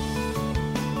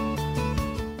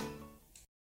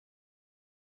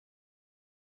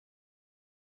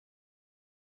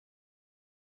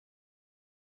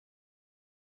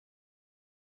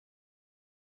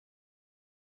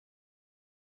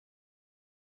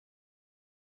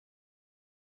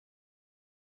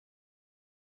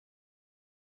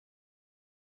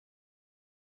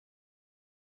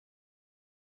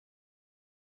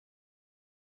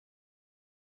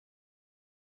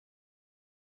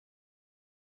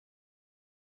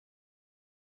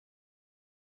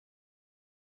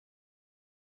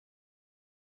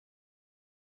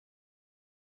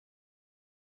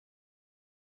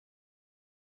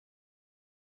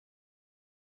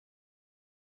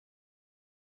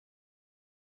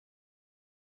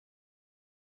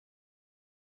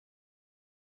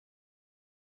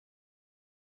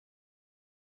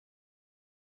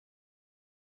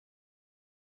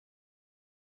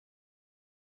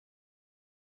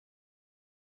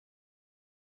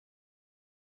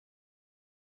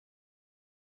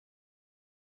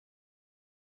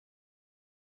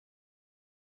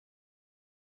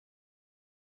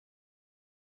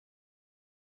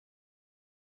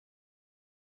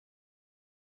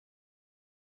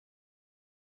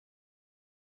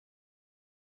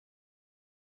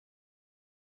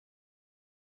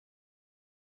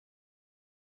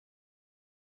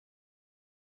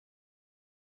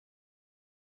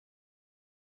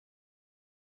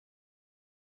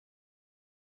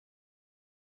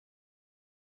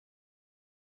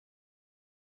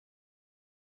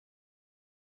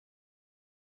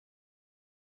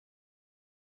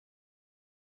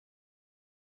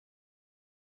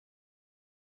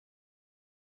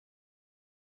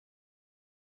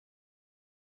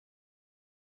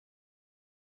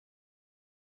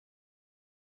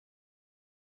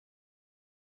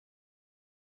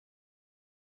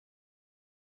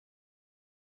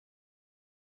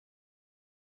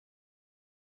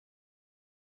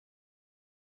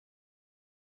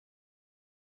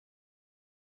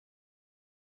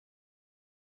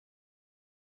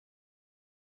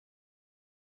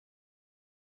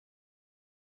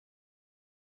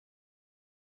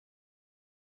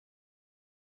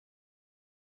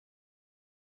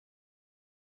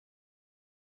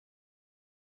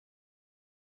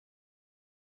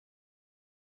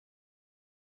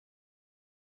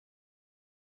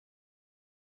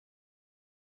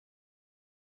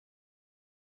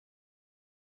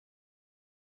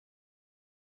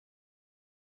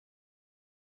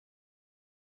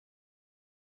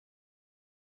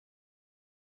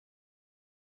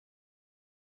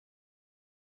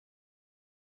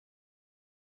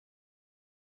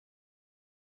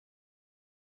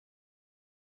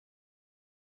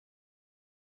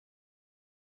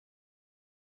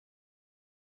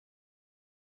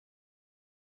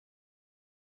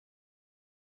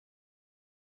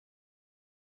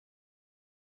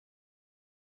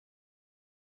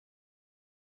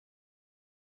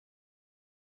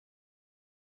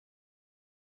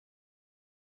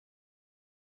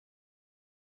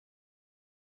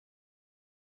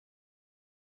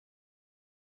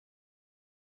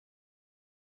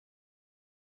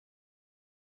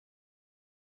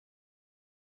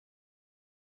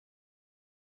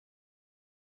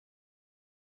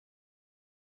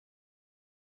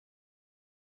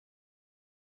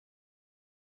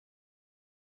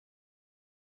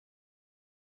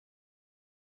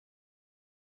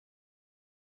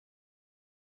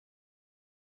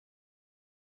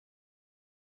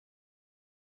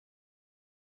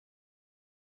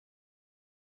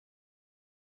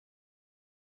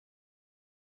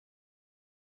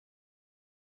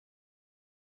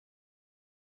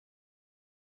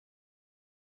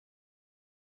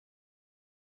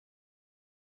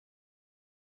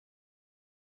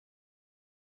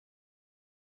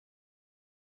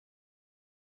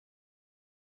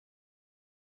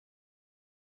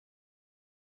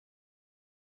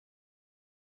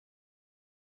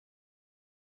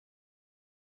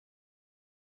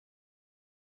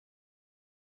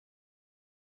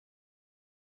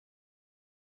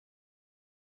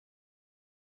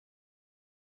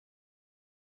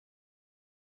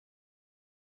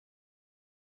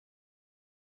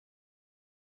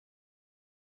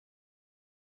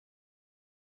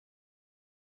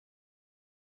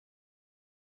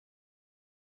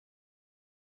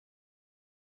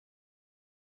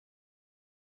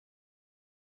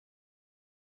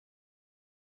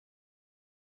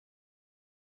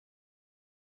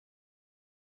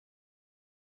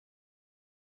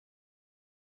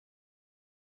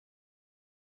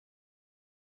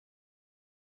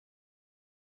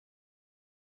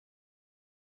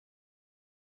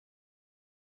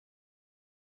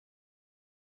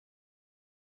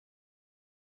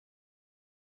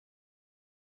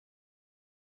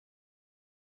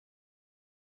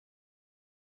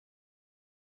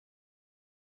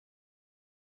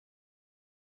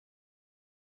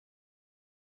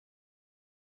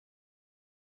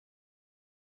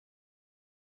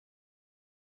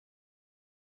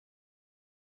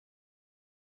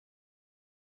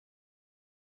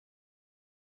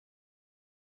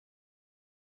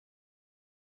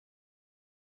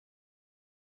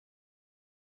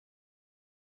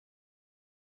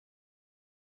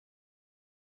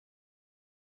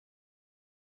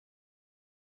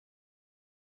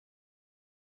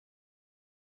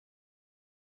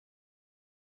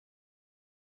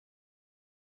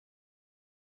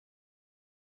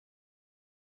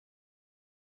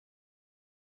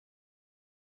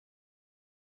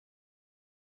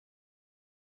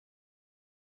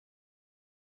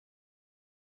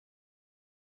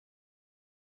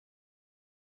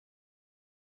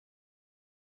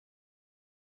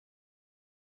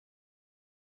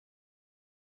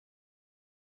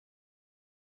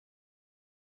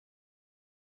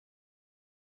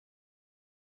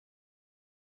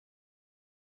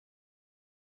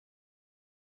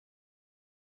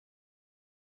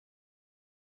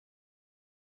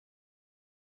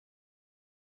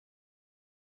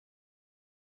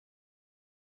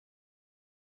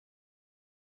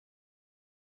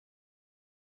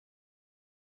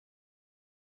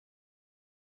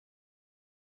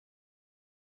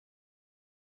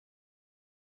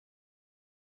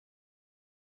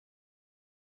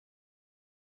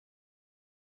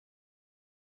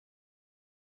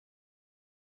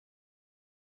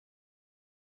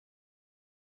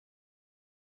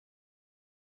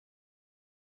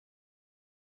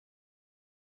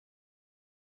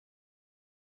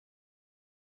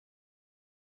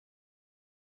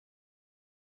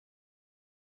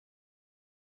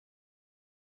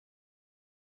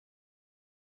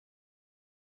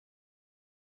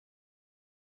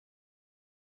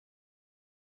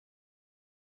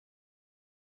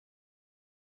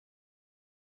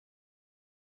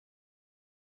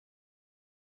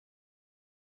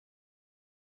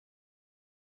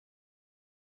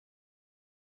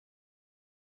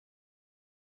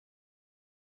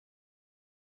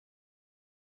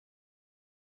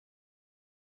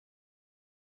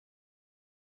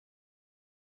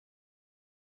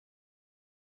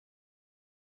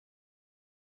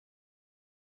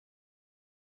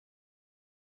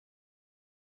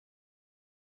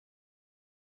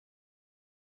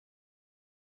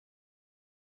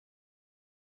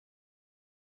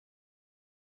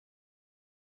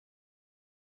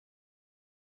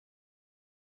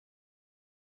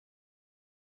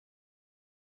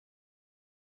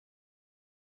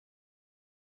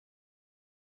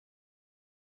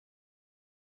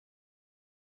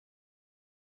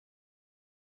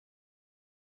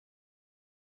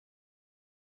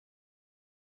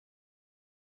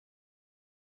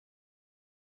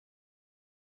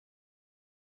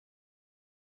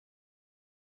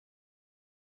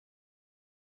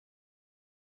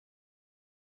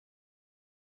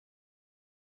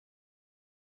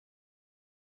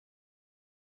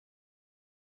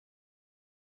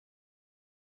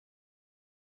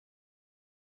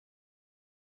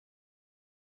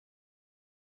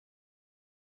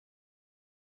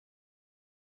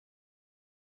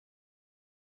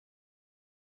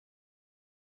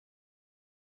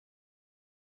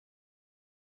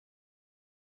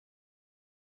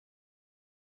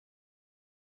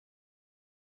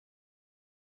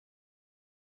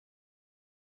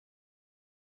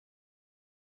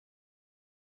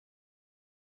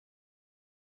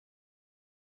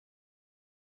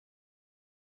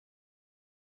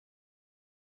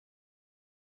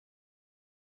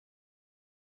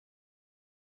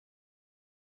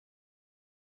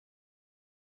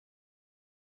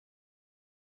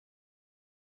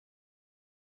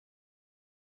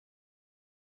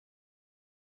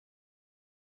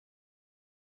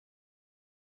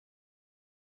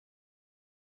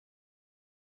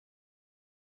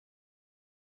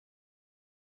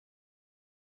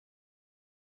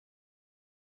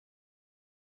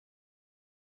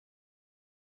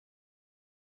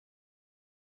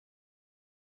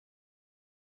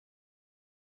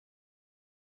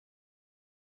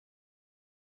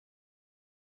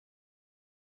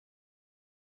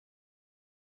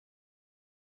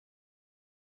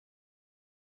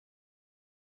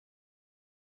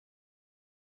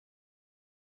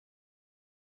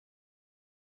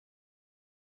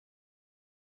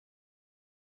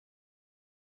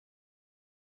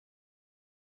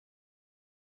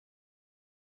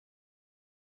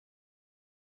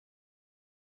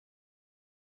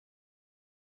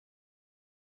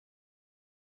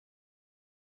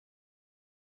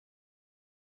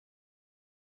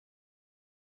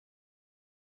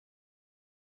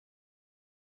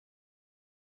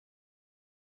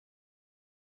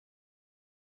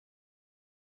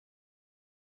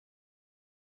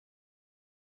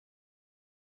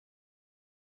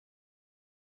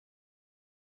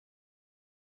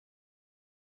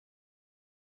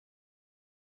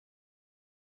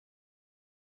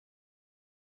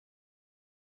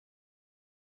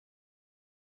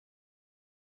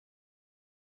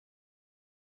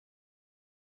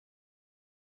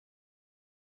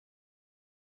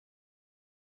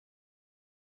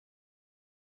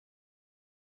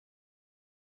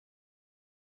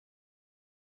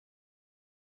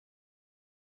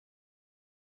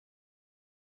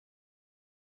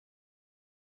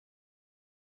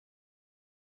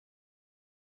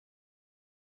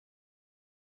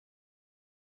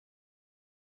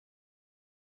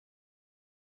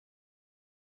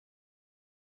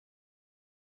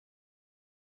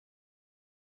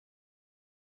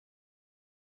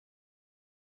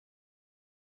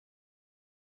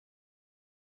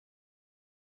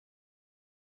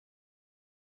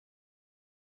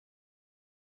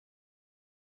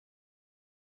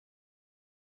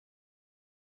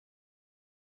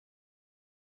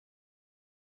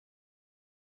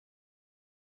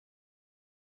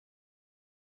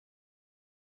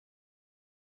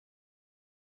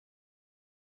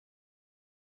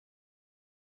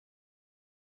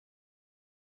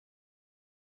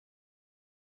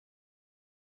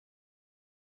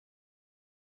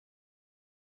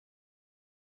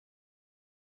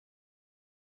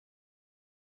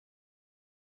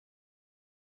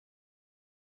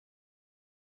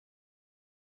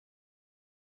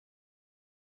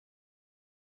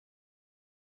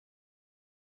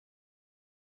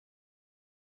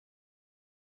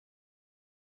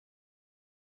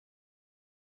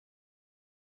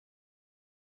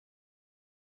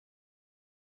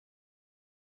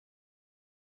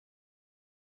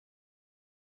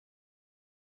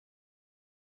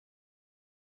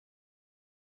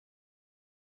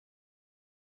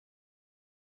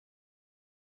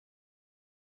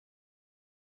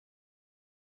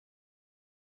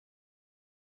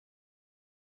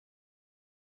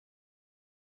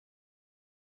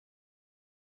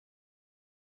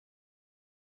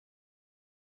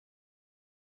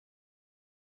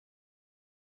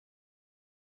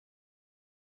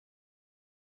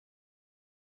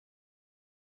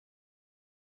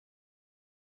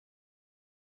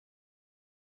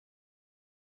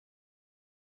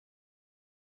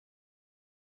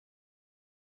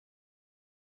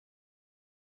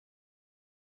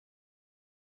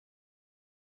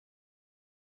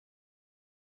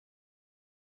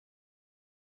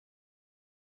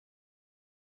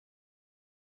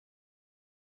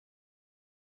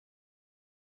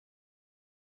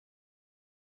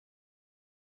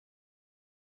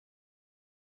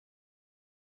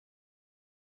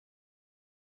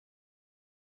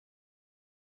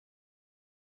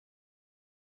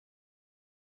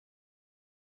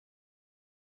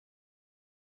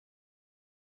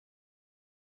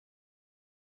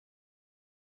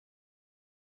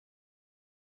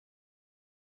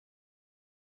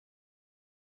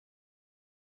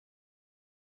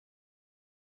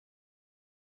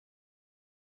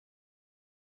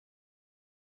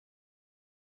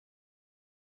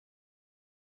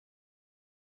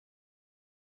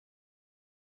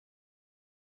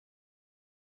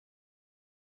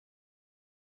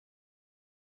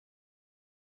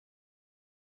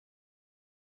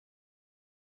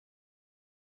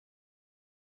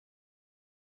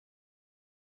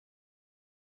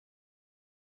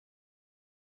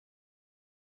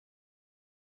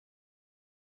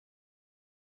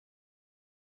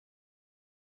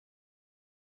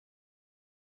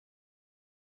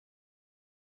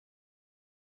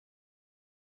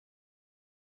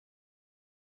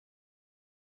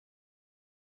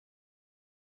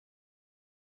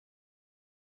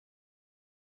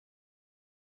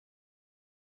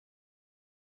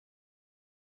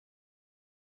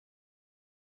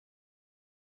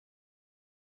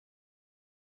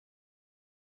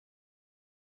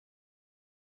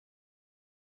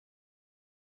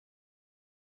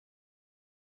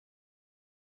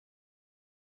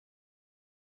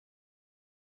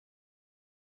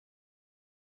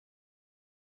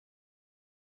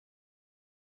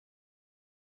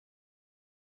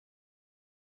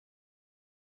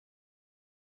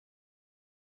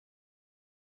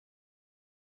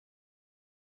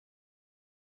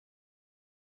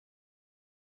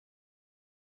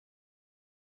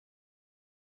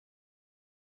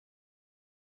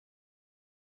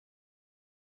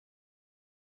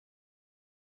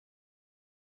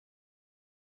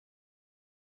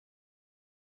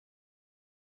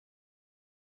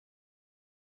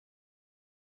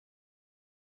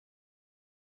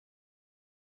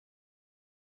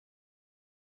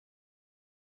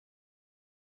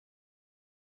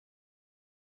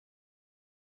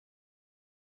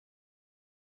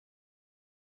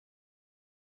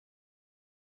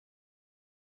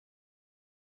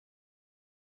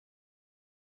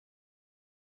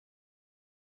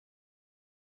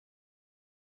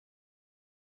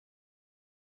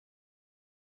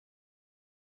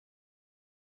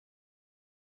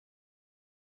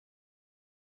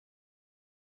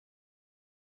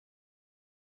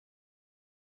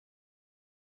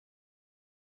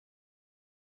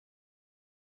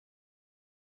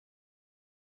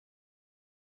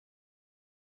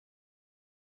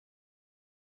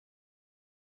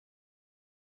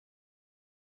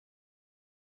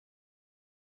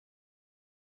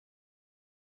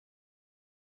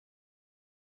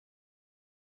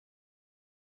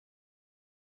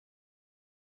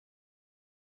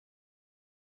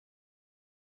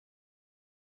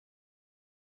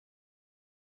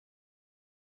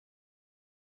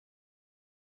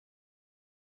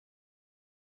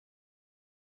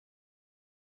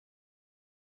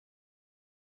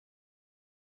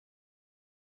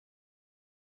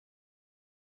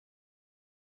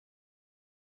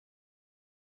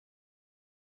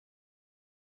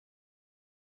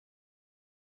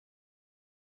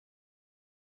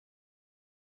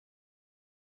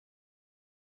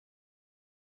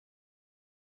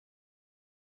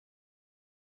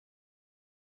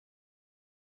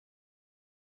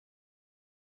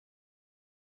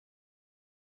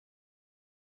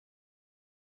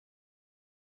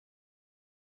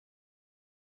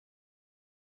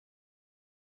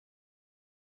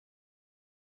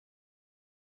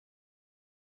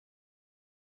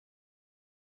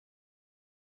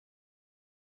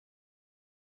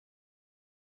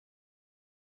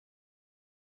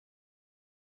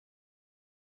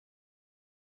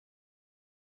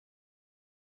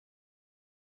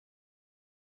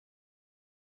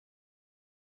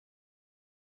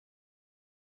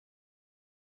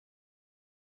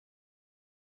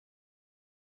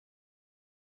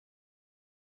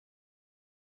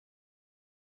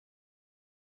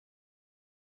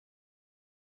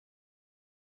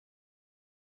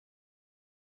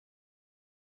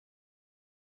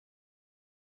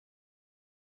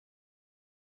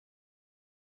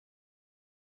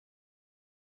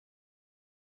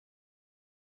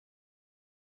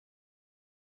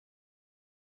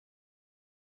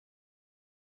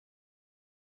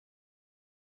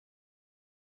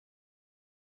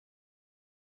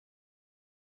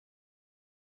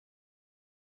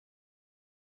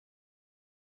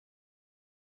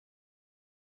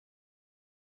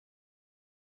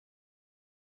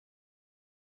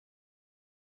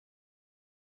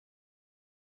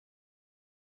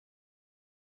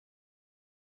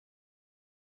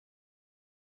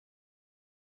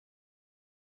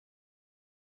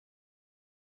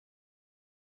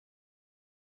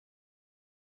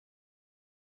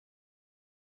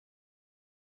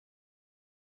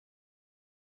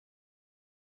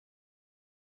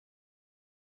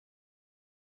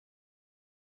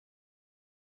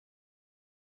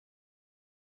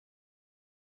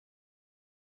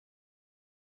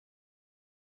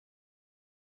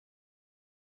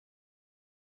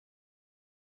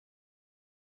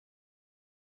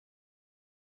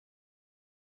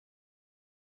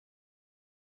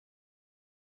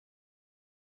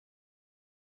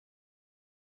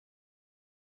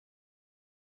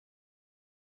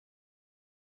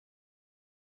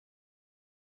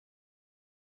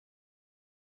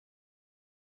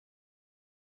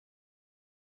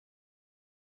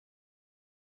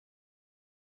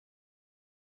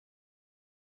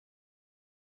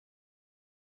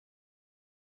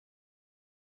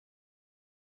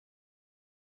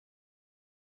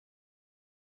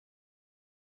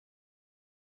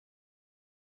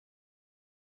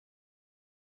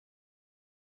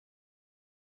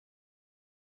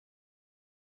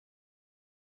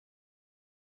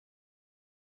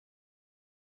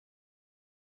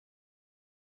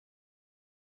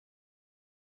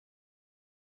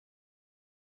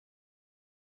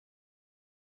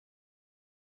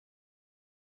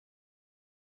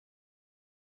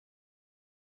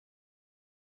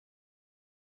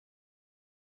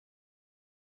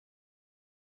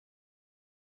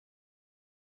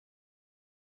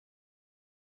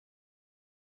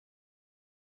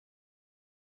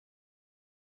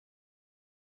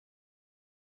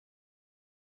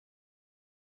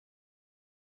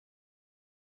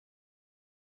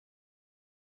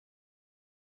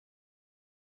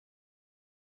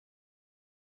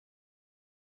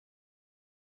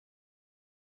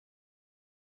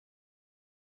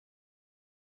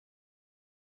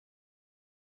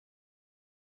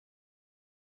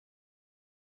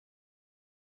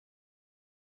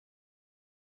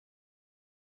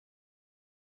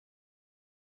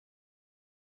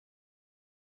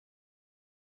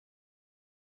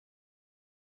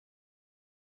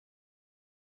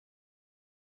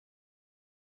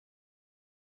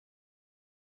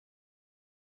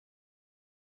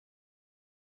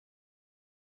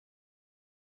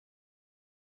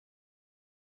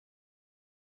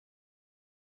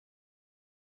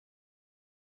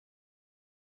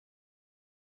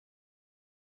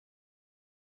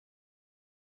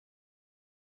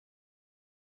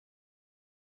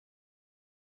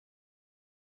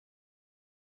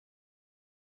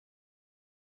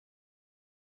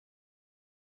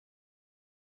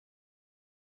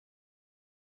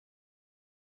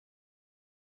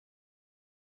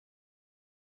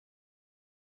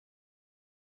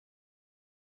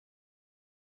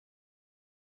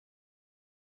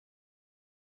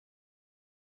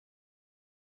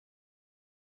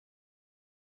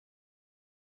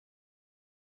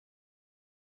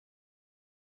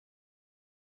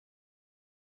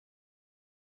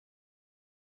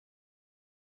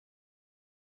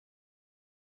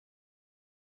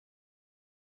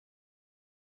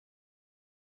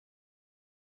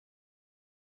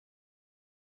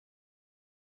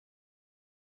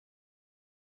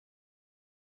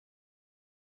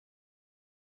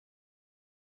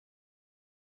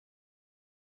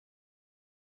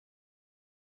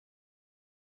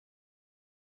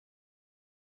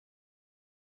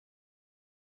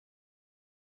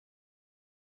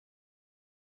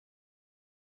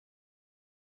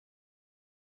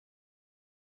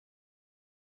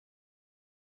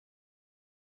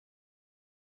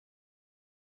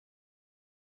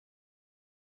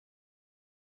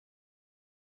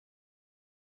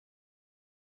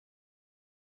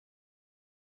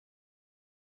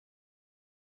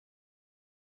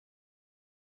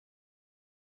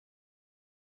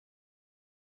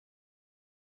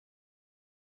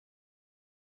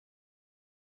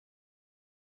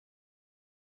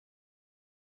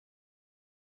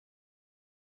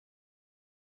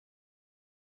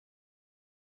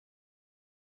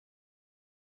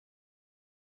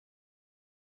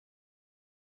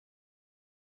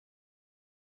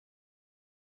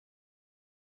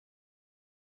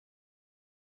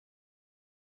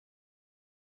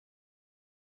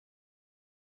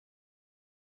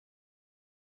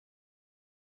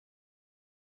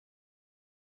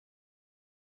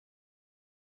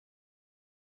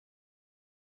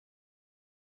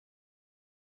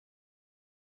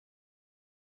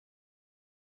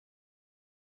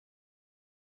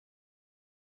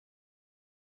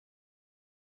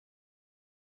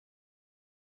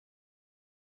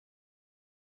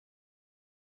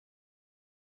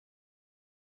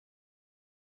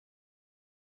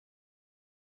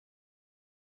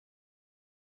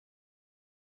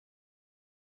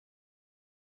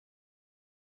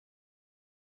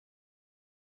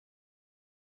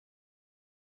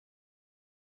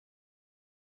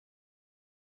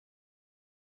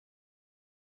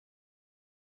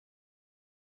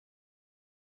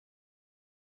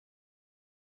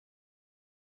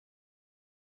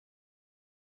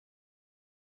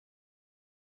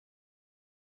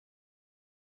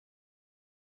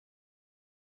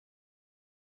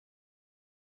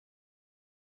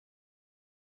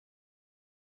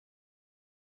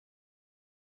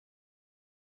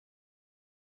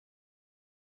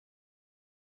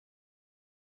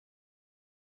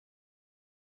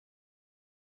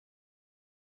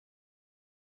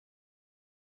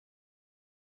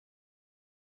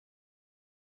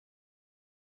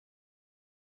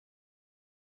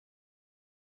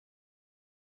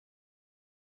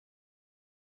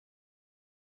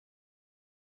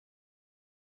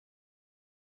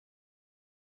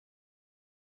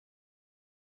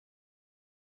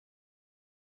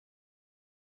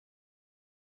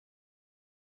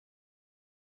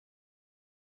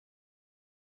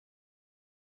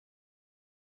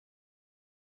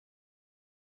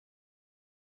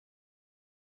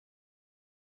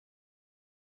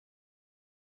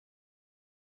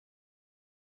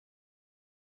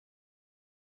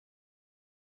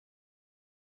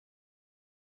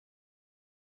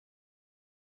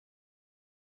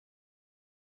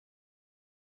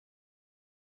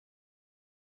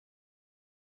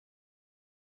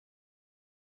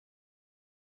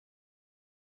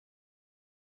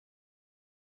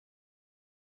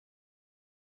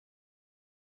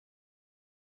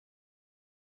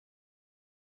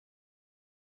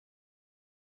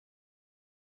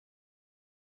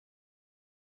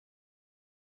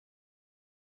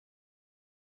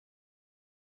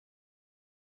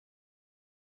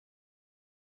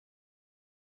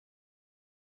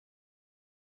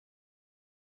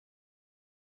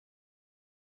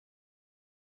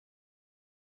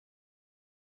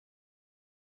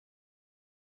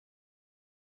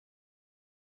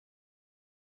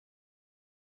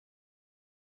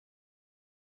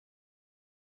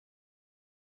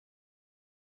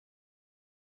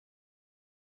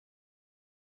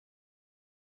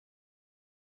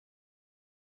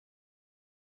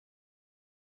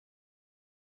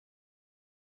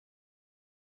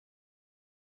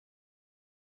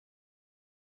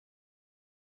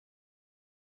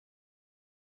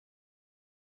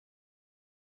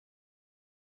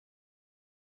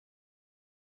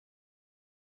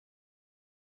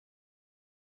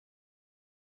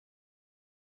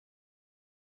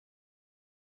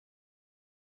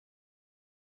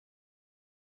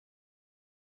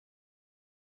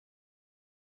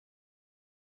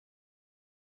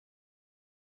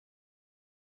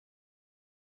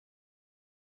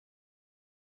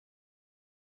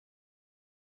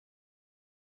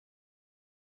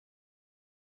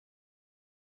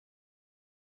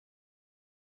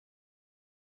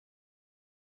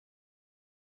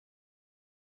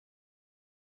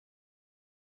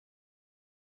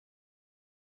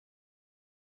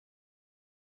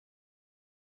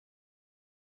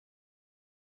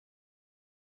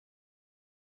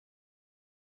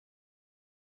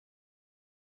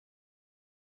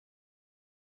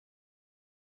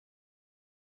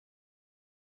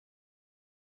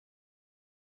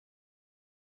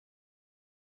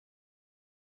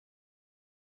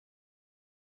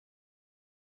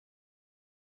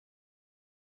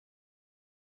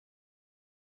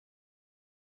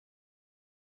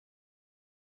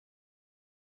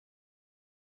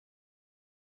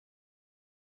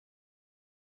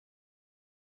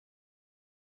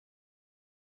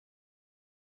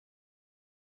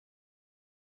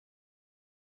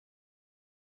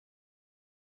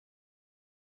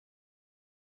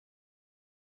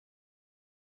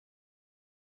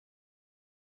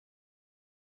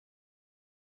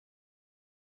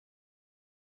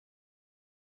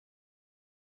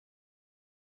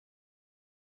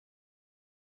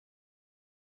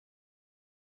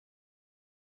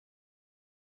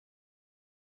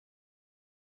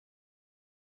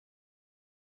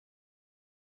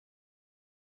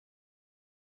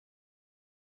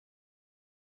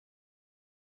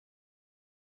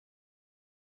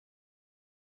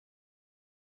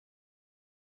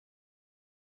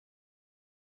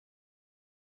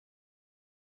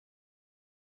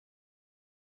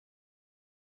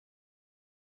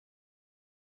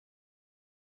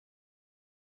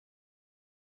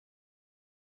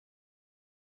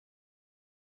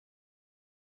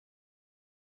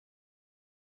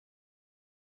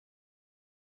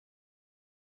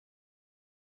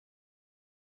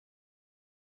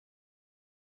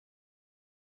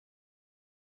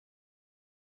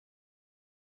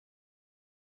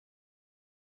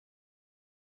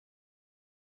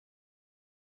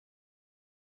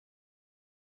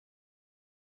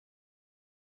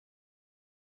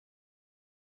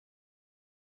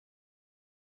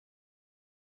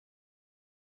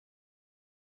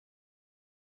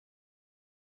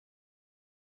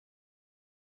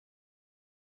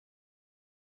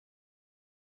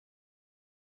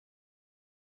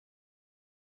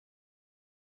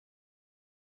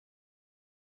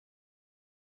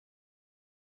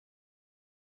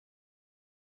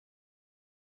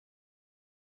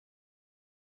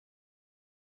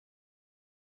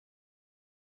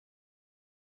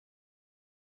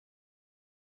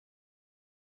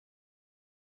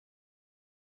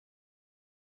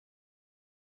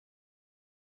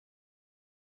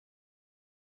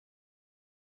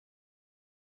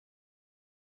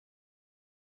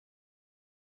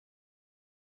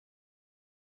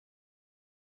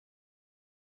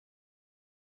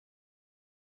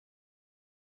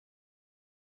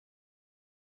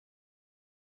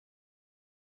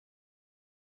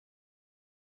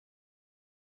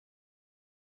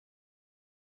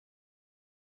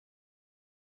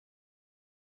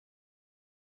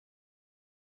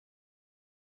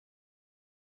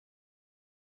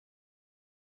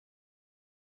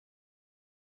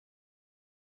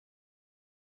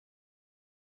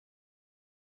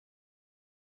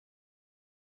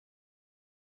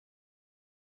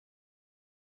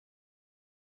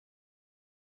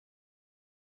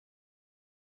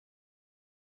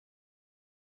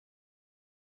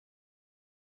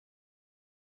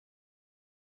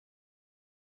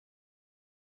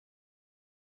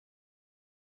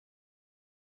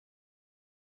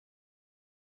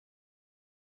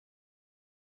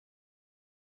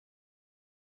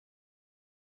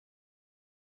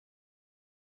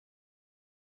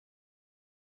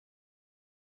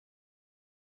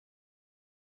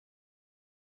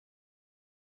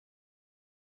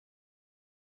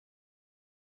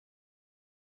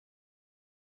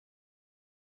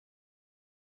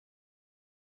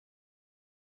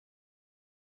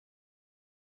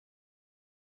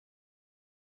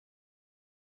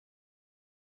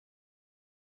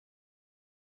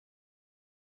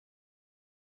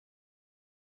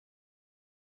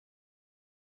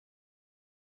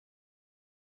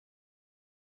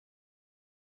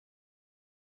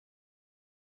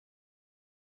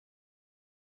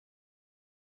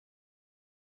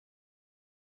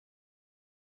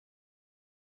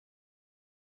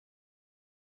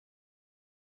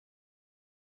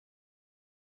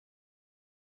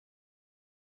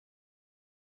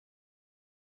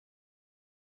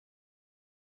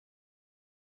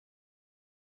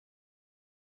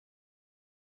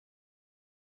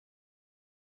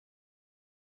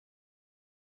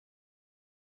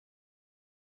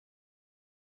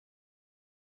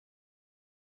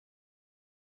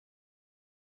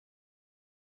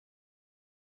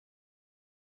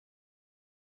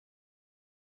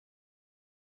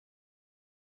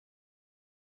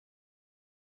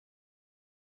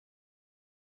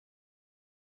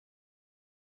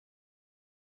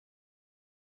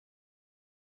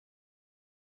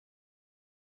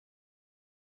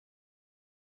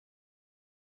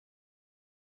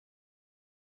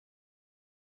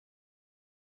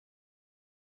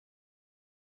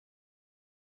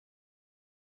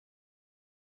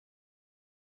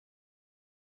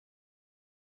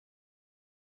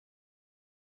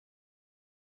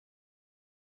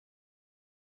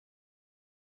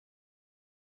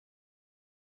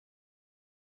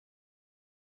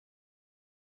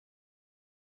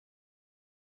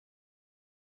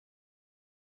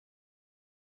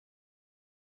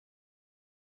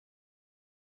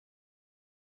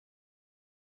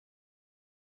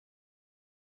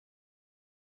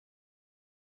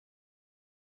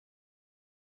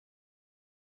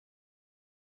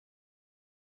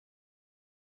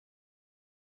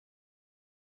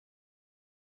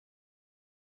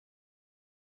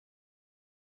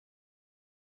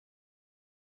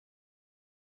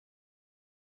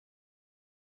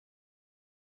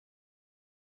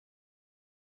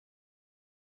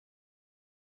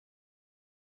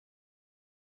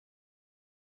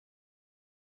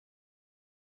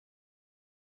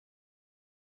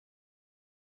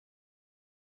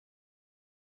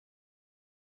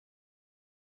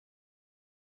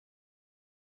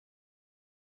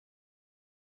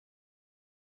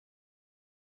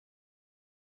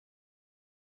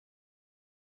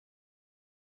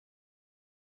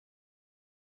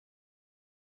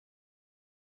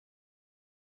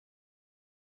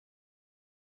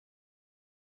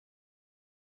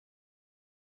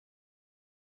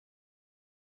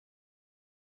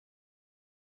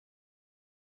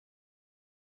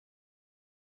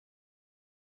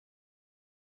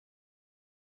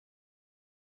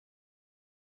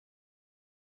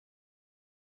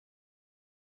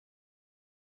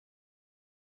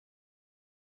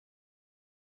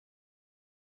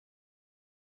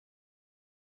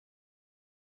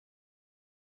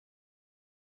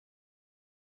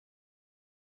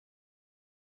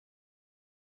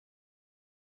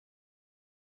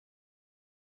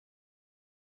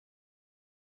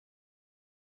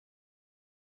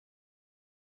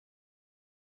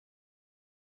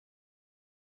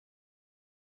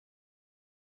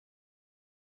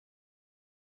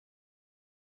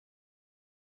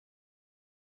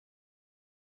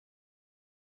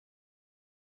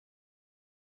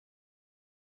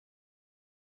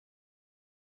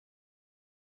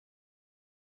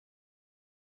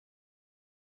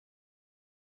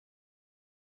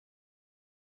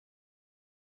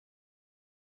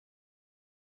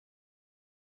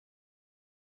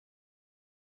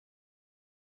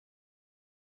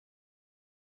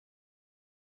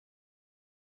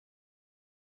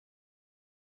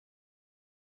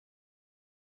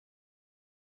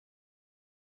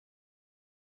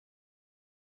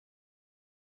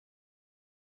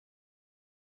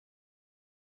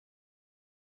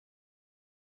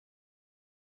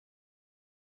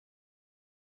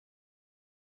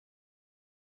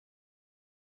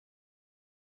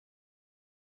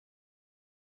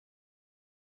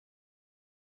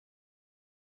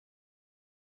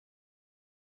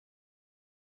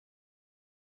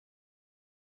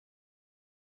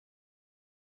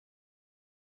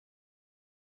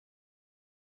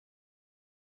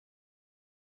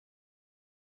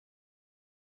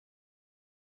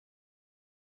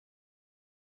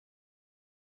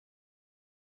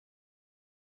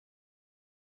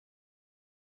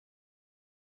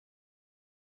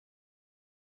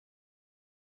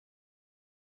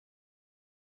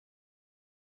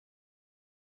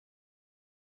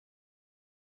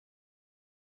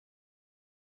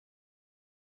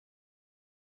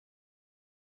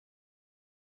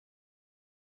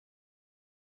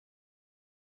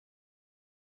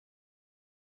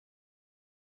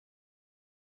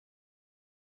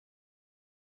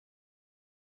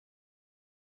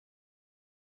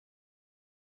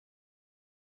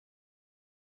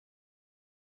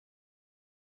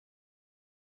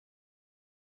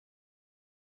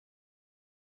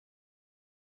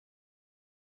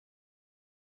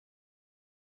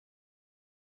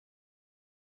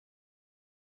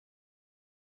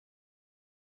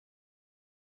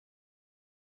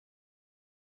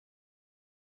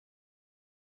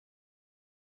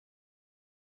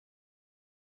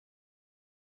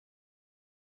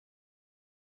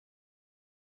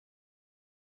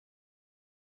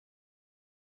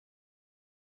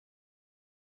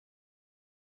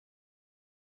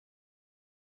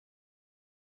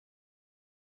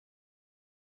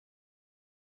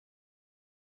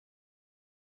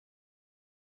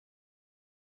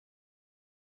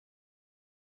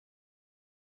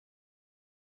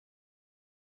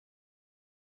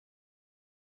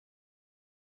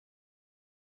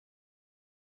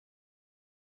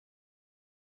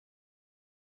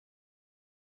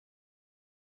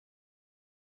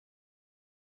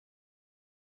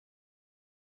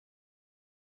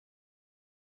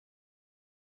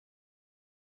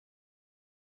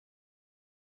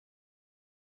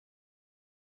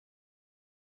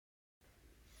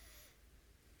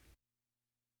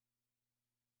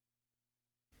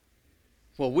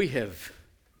 Well, we have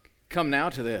come now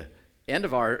to the end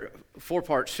of our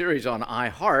 4-part series on I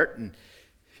Heart, and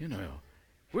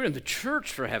we're in the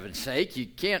church, for heaven's sake. You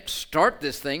can't start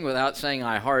this thing without saying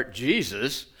I heart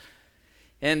Jesus.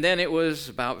 And then it was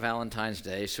about Valentine's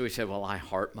Day, so we said, well, I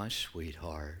heart my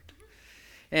sweetheart.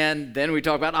 And then we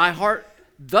talked about I heart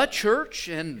the church,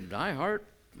 and I heart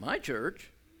my church.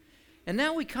 And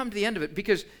now we come to the end of it,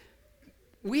 because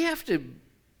we have to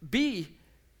be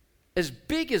as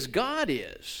big as God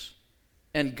is,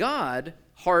 and God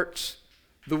hearts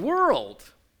the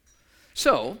world.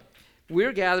 So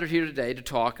we're gathered here today to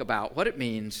talk about what it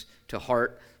means to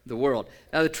heart the world.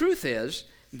 Now, the truth is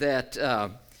that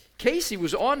Casey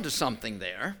was on to something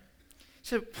there.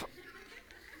 So,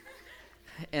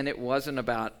 and it wasn't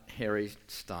about Harry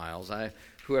Styles,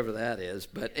 whoever that is.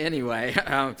 But anyway,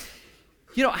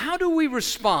 how do we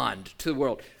respond to the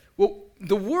world? Well,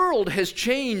 the world has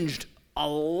changed a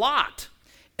lot.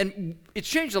 And it's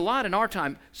changed a lot in our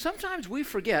time. Sometimes we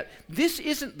forget this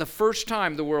isn't the first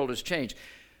time the world has changed.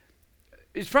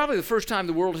 It's probably the first time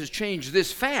the world has changed this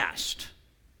fast.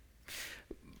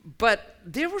 But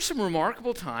there were some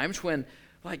remarkable times when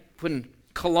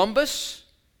Columbus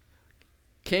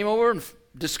came over and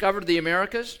discovered the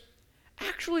Americas.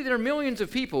 Actually, there are millions of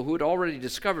people who had already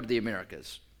discovered the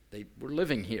Americas. They were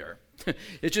living here.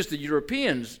 It's just the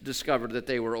Europeans discovered that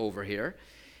they were over here.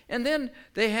 And then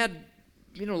they had,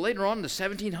 later on in the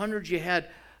 1700s, you had,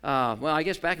 I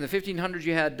guess back in the 1500s,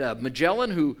 you had Magellan,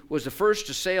 who was the first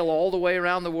to sail all the way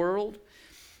around the world.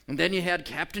 And then you had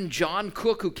Captain John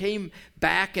Cook, who came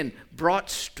back and brought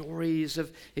stories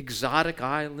of exotic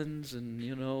islands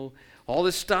and, all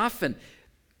this stuff. And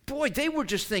boy, they were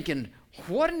just thinking,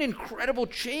 what an incredible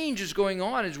change is going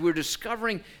on as we're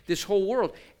discovering this whole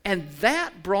world. And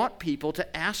that brought people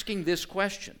to asking this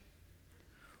question.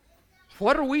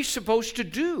 What are we supposed to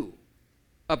do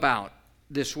about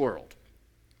this world?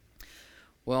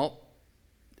 Well,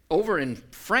 over in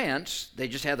France, they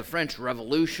just had the French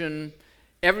Revolution.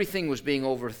 Everything was being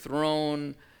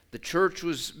overthrown. The church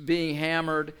was being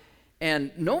hammered.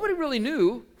 And nobody really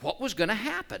knew what was going to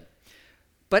happen.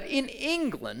 But in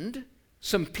England,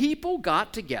 some people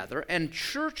got together, and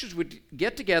churches would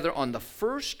get together on the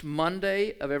first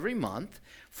Monday of every month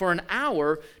for an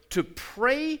hour to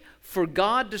pray for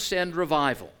God to send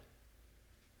revival.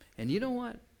 And you know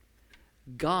what?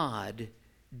 God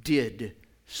did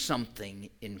something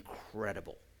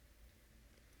incredible.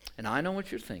 And I know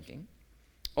what you're thinking.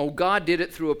 Oh, God did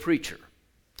it through a preacher.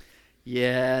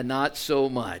 Yeah, not so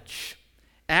much.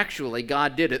 Actually,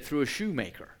 God did it through a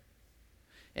shoemaker.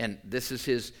 And this is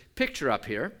his picture up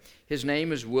here. His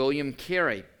name is William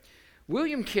Carey.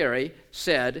 William Carey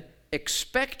said,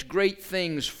 expect great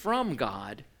things from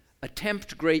God,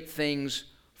 attempt great things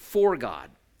for God.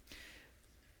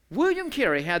 William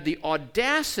Carey had the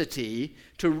audacity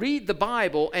to read the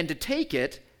Bible and to take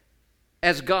it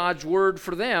as God's word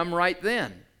for them right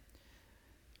then.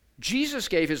 Jesus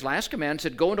gave his last command,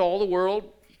 said, go into all the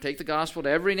world, take the gospel to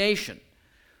every nation.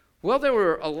 Well, there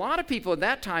were a lot of people at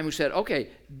that time who said, okay,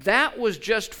 that was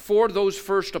just for those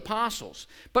first apostles.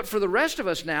 But for the rest of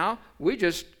us now, we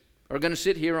just are going to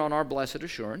sit here on our blessed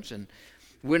assurance, and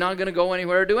we're not going to go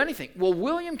anywhere or do anything. Well,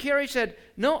 William Carey said,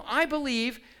 no, I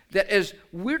believe that as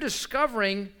we're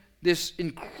discovering this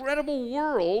incredible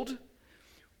world,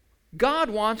 God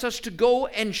wants us to go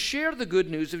and share the good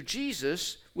news of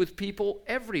Jesus with people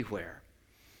everywhere.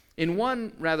 In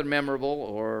one rather memorable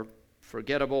or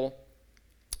forgettable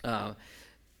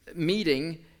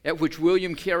meeting at which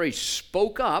William Carey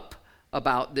spoke up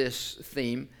about this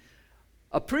theme,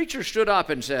 a preacher stood up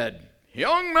and said,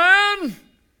 young man,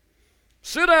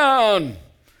 sit down.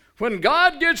 When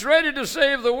God gets ready to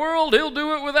save the world, he'll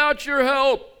do it without your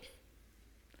help.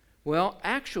 Well,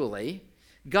 actually,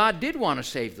 God did want to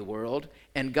save the world,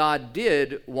 and God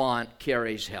did want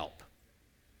Carey's help.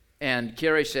 And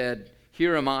Carey said,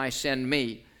 here am I, send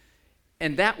me.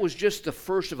 And that was just the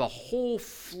first of a whole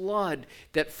flood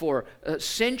that for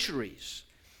centuries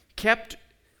kept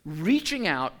reaching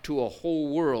out to a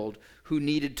whole world who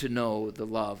needed to know the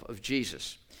love of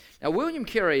Jesus. Now, William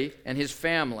Carey and his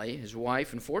family, his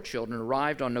wife and 4 children,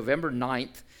 arrived on November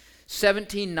 9th,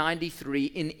 1793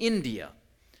 in India,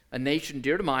 a nation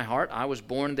dear to my heart. I was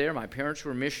born there. My parents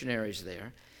were missionaries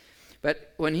there.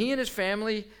 But when he and his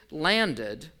family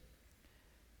landed,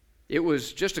 it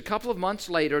was just a couple of months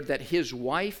later that his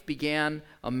wife began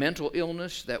a mental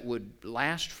illness that would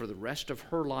last for the rest of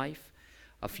her life.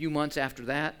 A few months after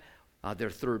that, their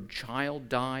 3rd child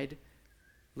died.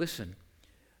 Listen,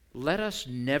 let us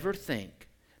never think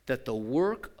that the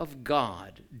work of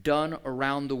God done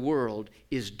around the world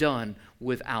is done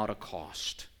without a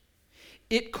cost.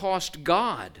 It cost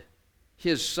God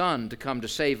his Son to come to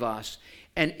save us,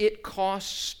 and it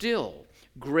costs still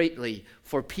greatly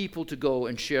for people to go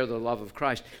and share the love of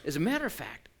Christ. As a matter of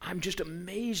fact, I'm just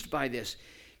amazed by this.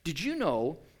 Did you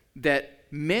know that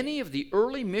many of the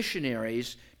early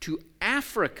missionaries to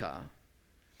Africa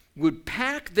would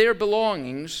pack their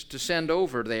belongings to send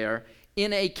over there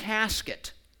in a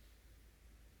casket,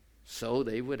 so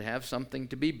they would have something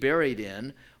to be buried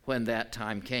in when that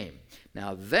time came?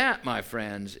 Now that, my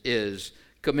friends, is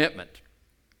commitment.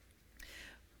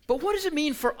 But what does it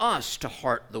mean for us to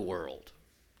heart the world?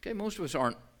 Okay, most of us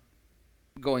aren't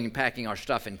going and packing our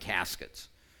stuff in caskets.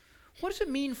 What does it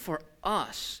mean for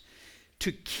us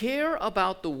to care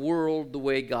about the world the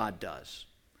way God does?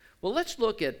 Well, let's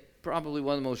look at probably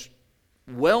one of the most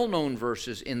well-known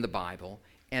verses in the Bible,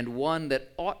 and one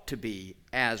that ought to be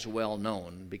as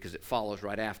well-known because it follows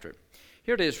right after it.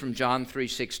 Here it is from John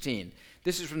 3:16.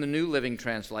 This is from the New Living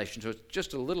Translation, so it's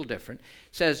just a little different.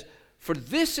 It says, "For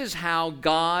this is how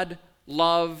God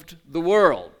loved the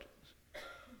world."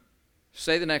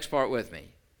 Say the next part with me.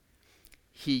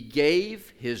 "He gave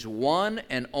his one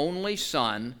and only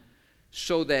Son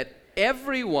so that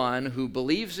everyone who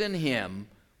believes in him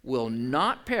will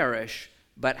not perish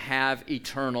but have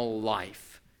eternal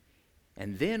life."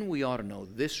 And then we ought to know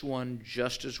this one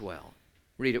just as well.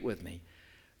 Read it with me.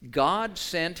 "God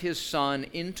sent his Son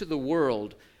into the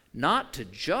world not to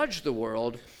judge the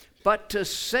world, but to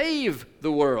save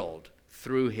the world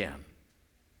through him."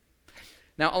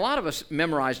 Now, a lot of us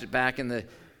memorized it back in the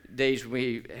days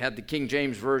we had the King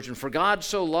James Version. "For God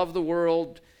so loved the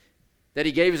world that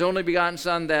he gave his only begotten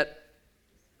Son, that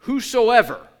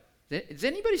whosoever..." Does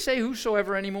anybody say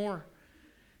whosoever anymore?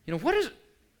 You know, what does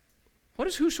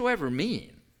whosoever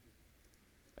mean?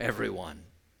 Everyone.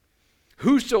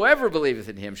 "Whosoever believeth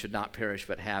in him should not perish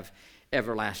but have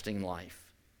everlasting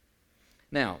life."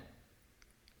 Now,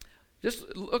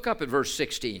 just look up at verse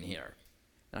 16 here.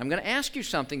 And I'm going to ask you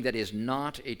something that is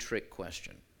not a trick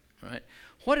question. Right?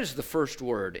 What is the first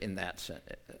word in that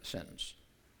sentence?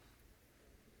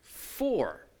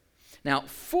 For. Now,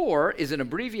 for is an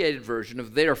abbreviated version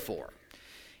of therefore.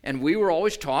 And we were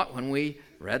always taught when we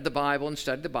read the Bible and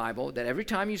studied the Bible that every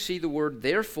time you see the word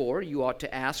therefore, you ought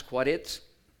to ask what it's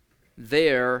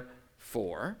there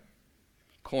for.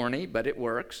 Corny, but it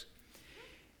works.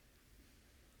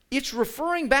 It's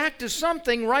referring back to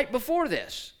something right before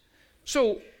this.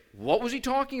 So, what was he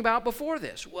talking about before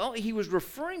this? Well, he was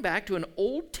referring back to an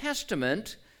Old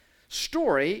Testament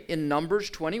story in Numbers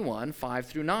 21, 5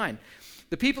 through 9.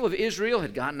 The people of Israel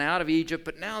had gotten out of Egypt,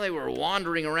 but now they were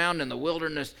wandering around in the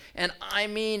wilderness. And I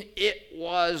mean, it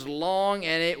was long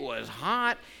and it was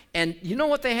hot. And you know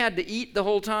what they had to eat the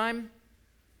whole time?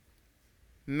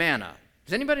 Manna.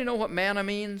 Does anybody know what manna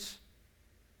means?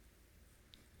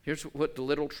 Here's what the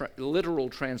literal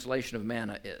translation of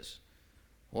manna is.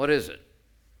 What is it?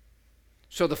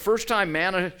 So the first time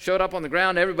manna showed up on the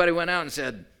ground, everybody went out and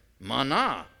said,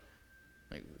 "Manna."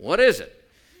 Like, what is it?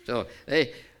 So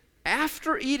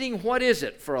after eating what is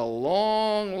it for a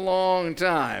long, long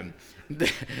time,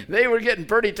 they were getting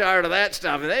pretty tired of that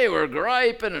stuff, and they were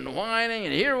griping and whining,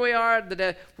 and here we are at the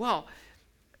day. Well,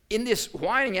 in this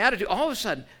whining attitude, all of a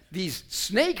sudden, these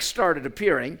snakes started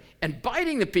appearing and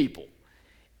biting the people.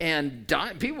 And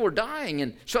people were dying.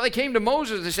 And so they came to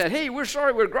Moses and said, "Hey, we're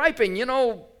sorry, we're griping.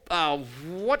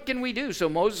 What can we do?" So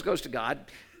Moses goes to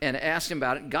God and asks him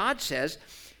about it. God says,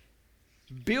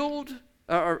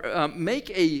 make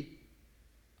a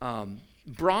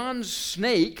bronze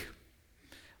snake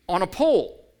on a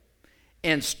pole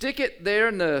and stick it there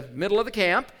in the middle of the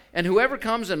camp. And whoever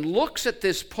comes and looks at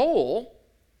this pole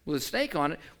with a snake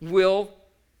on it will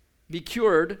be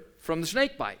cured from the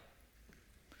snake bite.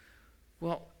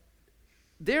 Well,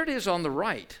 there it is on the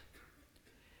right.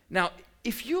 Now,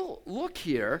 if you look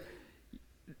here,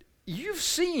 you've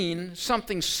seen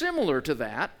something similar to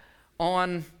that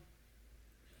on,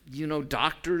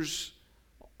 doctors'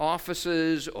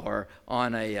 offices or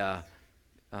on a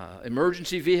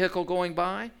emergency vehicle going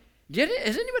by.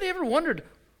 Has anybody ever wondered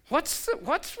what's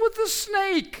with the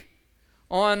snake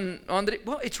on the?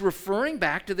 Well, it's referring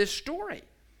back to this story.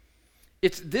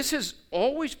 This has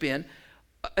always been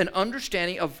an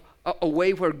understanding of a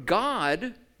way where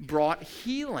God brought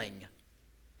healing.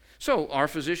 So our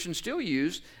physicians still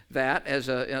use that as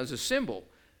a symbol.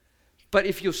 But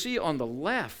if you'll see on the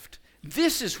left,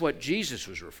 this is what Jesus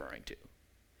was referring to.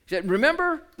 He said,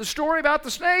 "Remember the story about the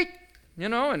snake?"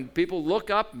 And people look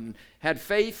up and had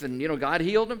faith and, God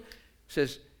healed them. He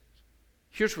says,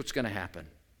 here's what's going to happen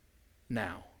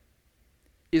now.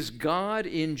 Is God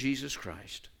in Jesus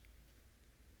Christ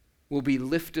will be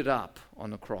lifted up on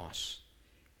the cross.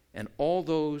 and all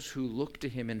those who look to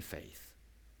him in faith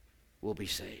will be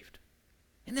saved.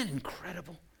 Isn't that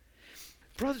incredible?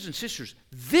 Brothers and sisters,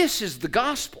 this is the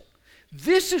gospel.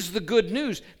 This is the good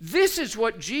news. This is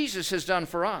what Jesus has done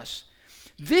for us.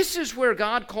 This is where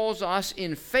God calls us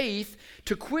in faith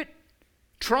to quit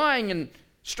trying and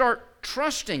start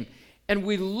trusting. And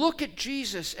we look at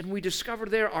Jesus and we discover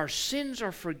there our sins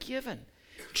are forgiven.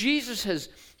 Jesus has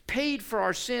paid for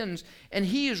our sins, and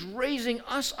he is raising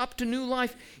us up to new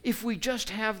life if we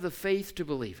just have the faith to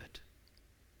believe it.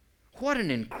 What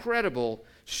an incredible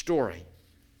story.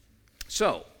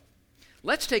 So,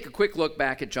 let's take a quick look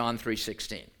back at John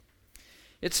 3:16.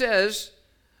 It says,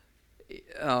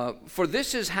 for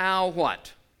this is how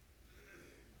what?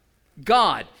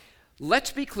 God.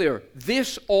 Let's be clear,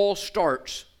 this all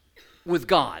starts with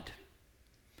God.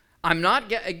 We're not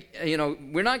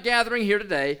gathering here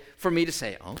today for me to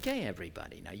say, okay,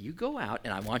 everybody, now you go out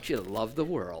and I want you to love the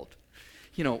world.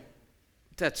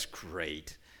 That's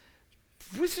great.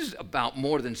 This is about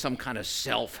more than some kind of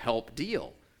self-help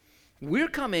deal. We're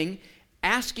coming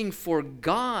asking for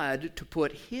God to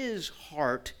put his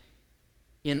heart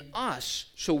in us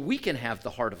so we can have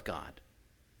the heart of God.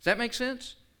 Does that make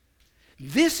sense?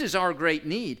 This is our great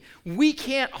need. We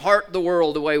can't heart the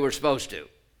world the way we're supposed to.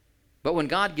 But when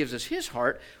God gives us his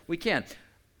heart, we can.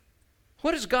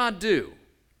 What does God do?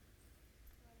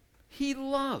 He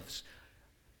loves.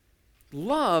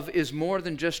 Love is more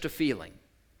than just a feeling.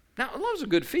 Now, love's a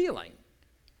good feeling,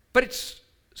 but it's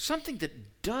something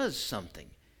that does something.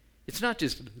 It's not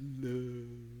just love.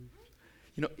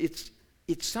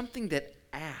 It's something that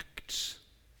acts.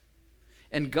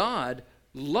 And God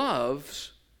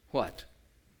loves what?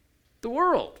 The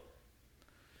world.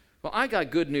 Well, I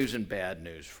got good news and bad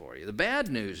news for you. The bad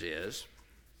news is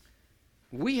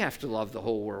we have to love the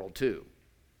whole world too.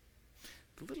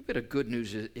 The little bit of good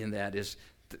news in that is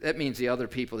that means the other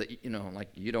people that, like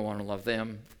you don't want to love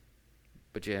them,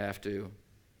 but you have to.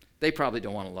 They probably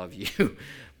don't want to love you,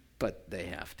 but they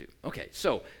have to. Okay,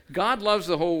 so God loves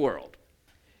the whole world.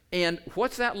 And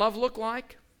what's that love look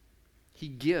like? He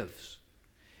gives.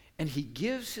 And he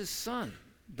gives his son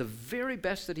the very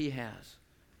best that he has,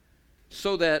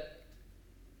 so that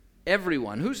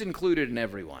everyone, who's included in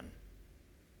everyone?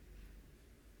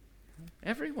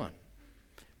 Everyone.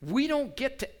 We don't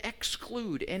get to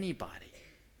exclude anybody.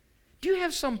 Do you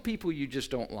have some people you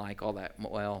just don't like all that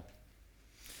well?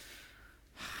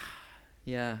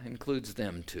 Yeah, includes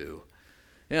them too.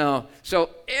 So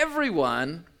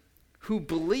everyone who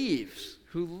believes,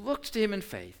 who looks to him in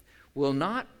faith, will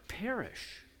not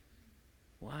perish.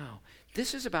 Wow.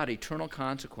 This is about eternal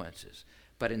consequences.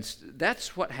 But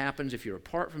that's what happens if you're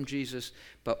apart from Jesus.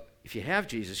 But if you have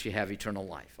Jesus, you have eternal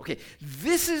life. Okay,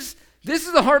 this is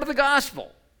the heart of the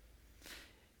gospel.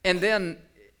 And then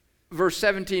verse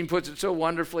 17 puts it so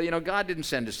wonderfully. God didn't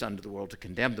send his son to the world to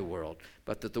condemn the world,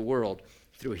 but that the world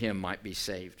through him might be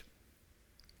saved.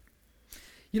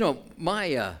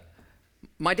 My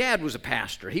dad was a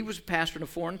pastor. He was a pastor in a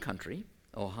foreign country,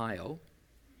 Ohio.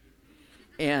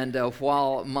 And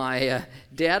while my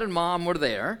dad and mom were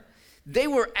there, they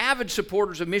were avid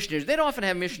supporters of missionaries. They'd often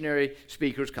have missionary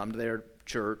speakers come to their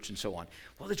church and so on.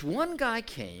 Well, this one guy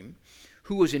came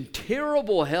who was in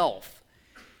terrible health.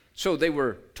 So they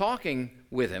were talking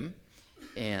with him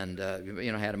and,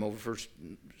 had him over for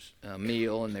a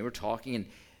meal, and they were talking. And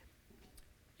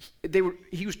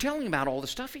he was telling about all the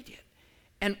stuff he did.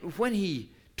 And when he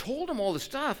told them all the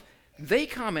stuff, they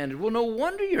commented, well, no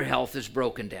wonder your health is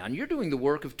broken down. You're doing the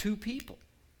work of two people.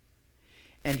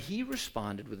 And he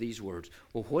responded with these words,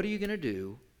 well, what are you going to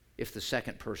do if the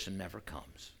second person never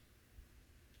comes?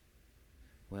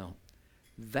 Well,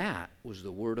 that was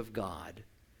the word of God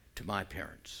to my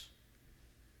parents.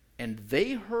 And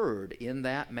they heard in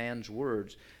that man's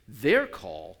words their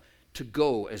call to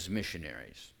go as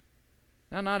missionaries.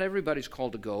 Now, not everybody's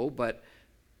called to go, but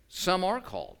some are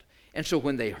called. And so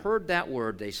when they heard that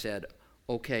word, they said,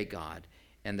 okay, God,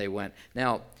 and they went.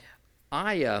 Now,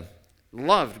 I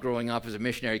loved growing up as a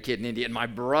missionary kid in India, and my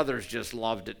brothers just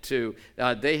loved it too.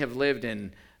 They have lived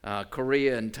in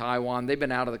Korea and Taiwan. They've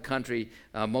been out of the country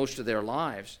most of their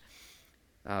lives.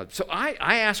 So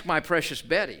I asked my precious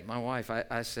Betty, my wife,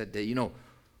 I said,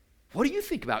 what do you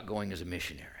think about going as a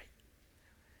missionary?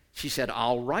 She said,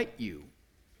 I'll write you.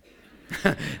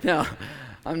 Now,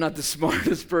 I'm not the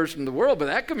smartest person in the world, but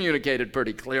that communicated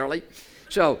pretty clearly.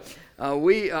 So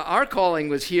our calling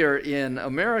was here in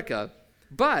America,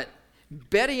 but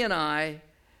Betty and I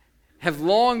have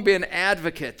long been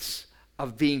advocates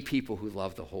of being people who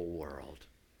love the whole world.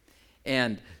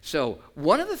 And so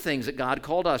one of the things that God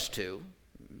called us to,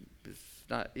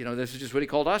 this is just what he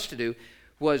called us to do,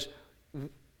 was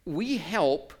we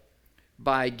help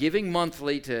by giving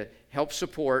monthly to help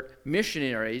support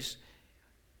missionaries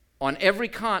on every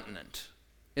continent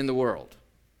in the world.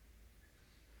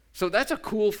 So that's a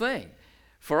cool thing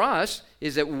for us,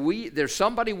 is that there's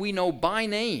somebody we know by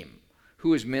name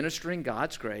who is ministering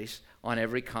God's grace on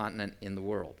every continent in the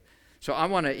world. So I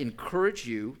want to encourage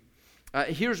you.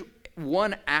 Here's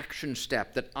one action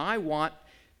step that I want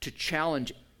to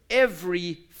challenge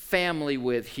every family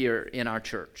with here in our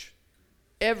church.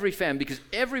 Every family, because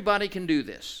everybody can do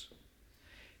this.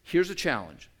 Here's a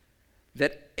challenge: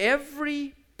 that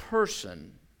every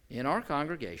person in our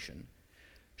congregation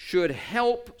should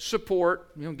help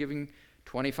support, giving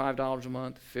 $25 a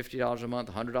month, $50 a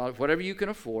month, $100, whatever you can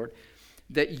afford,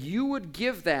 that you would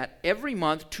give that every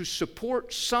month to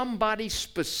support somebody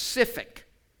specific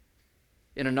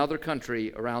in another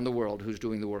country around the world who's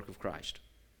doing the work of Christ.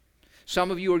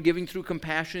 Some of you are giving through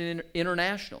Compassion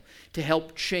International to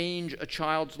help change a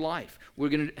child's life. We're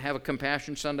going to have a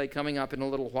Compassion Sunday coming up in a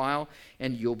little while,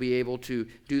 and you'll be able to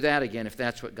do that again if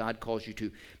that's what God calls you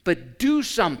to. But do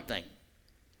something.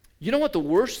 You know what the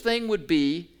worst thing would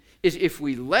be is if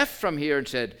we left from here and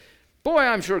said, boy,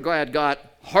 I'm sure glad God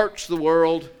hearts the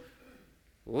world.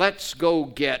 Let's go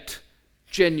get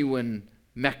genuine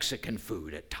Mexican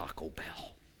food at Taco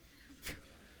Bell.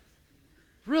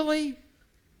 Really?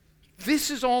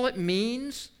 This is all it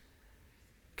means?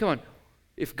 Come on.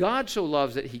 If God so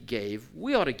loves that he gave,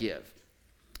 we ought to give.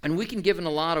 And we can give in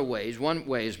a lot of ways. One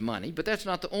way is money, but that's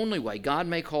not the only way. God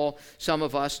may call some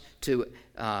of us to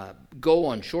go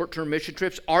on short-term mission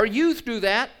trips. Our youth do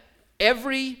that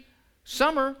every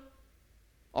summer.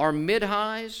 Our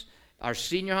mid-highs, our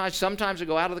senior highs, sometimes they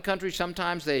go out of the country,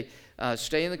 sometimes they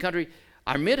stay in the country.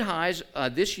 Our mid-highs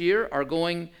this year are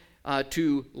going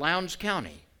to Lowndes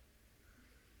County.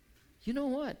 You know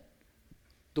what?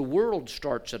 The world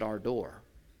starts at our door.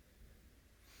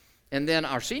 And then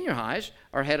our senior highs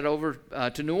are headed over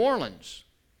to New Orleans.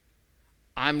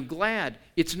 I'm glad.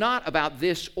 It's not about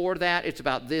this or that. It's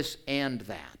about this and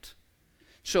that.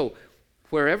 So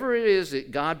wherever it is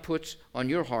that God puts on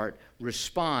your heart,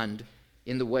 respond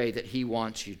in the way that he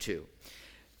wants you to.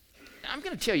 I'm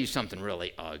going to tell you something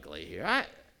really ugly here.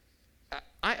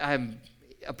 I'm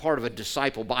a part of a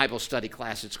disciple Bible study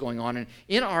class that's going on. And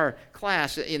in our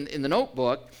class, in the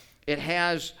notebook, it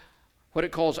has what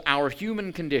it calls our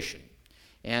human condition.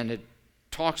 And it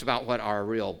talks about what our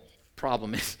real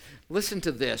problem is. Listen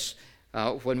to this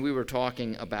when we were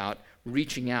talking about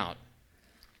reaching out.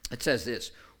 It says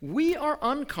this: we are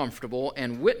uncomfortable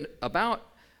and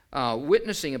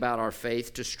witnessing about our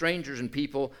faith to strangers and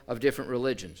people of different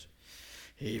religions.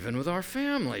 Even with our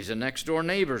families and next-door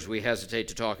neighbors, we hesitate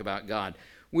to talk about God.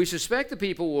 We suspect the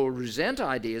people will resent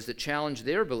ideas that challenge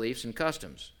their beliefs and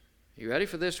customs. You ready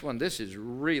for this one? This is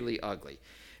really ugly.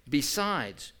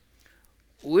 Besides,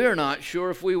 we're not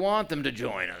sure if we want them to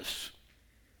join us.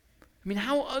 I mean,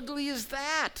 how ugly is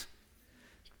that?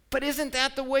 But isn't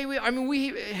that the way we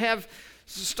have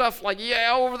stuff like,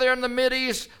 over there in the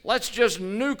Mideast, let's just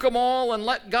nuke them all and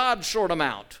let God sort them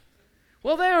out.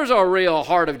 Well, there's a real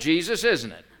heart of Jesus,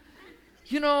 isn't it?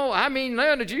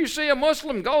 Did you see a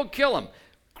Muslim? Go kill him.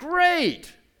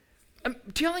 Great. I'm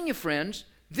telling you, friends,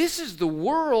 this is the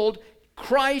world.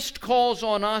 Christ calls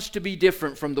on us to be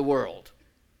different from the world.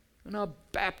 In a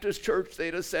Baptist church,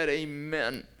 they'd have said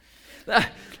amen.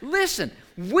 Listen,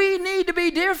 we need to be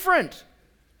different.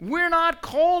 We're not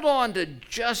called on to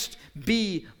just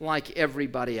be like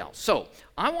everybody else. So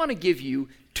I want to give you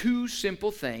two simple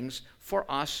things for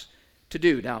us to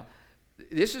do. Now,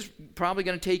 this is probably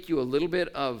going to take you a little bit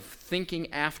of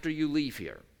thinking after you leave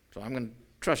here. So I'm going to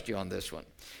trust you on this one.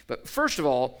 But first of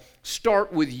all,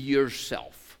 start with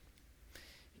yourself.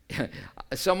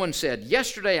 Someone said,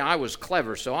 yesterday I was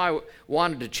clever, so I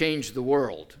wanted to change the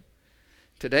world.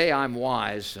 Today I'm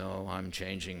wise, so I'm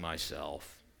changing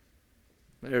myself.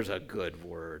 There's a good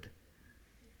word.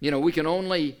 We can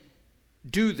only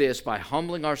do this by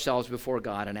humbling ourselves before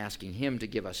God and asking him to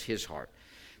give us his heart.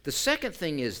 The second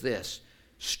thing is this: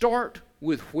 start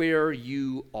with where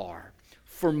you are.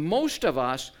 For most of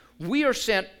us, we are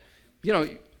sent,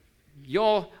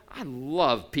 y'all, I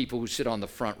love people who sit on the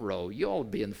front row. Y'all will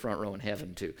be in the front row in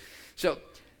heaven too. So,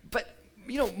 but,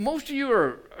 most of you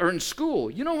are in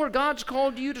school. You know where God's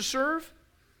called you to serve?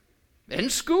 In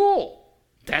school.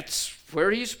 That's where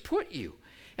he's put you.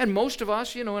 And most of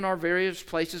us, in our various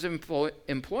places of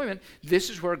employment, this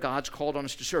is where God's called on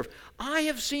us to serve. I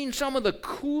have seen some of the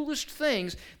coolest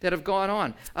things that have gone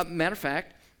on. Matter of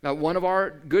fact, one of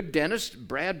our good dentists,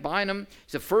 Brad Bynum,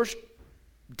 is the first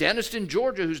dentist in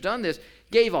Georgia who's done this,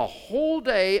 gave a whole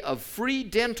day of free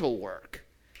dental work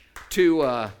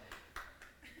to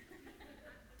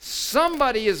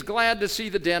Somebody is glad to see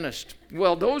the dentist.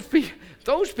 Well,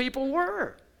 those people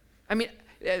were. I mean,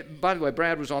 by the way,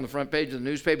 Brad was on the front page of the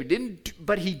newspaper,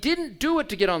 but he didn't do it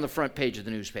to get on the front page of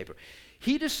the newspaper.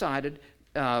 He decided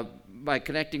by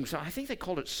connecting, so I think they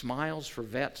called it Smiles for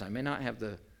Vets. I may not have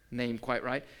the name quite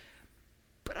right.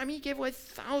 But I mean, he gave away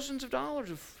thousands of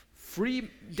dollars of free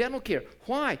dental care.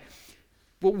 Why?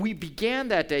 Well, we began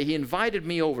that day. He invited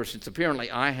me over, since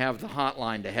apparently I have the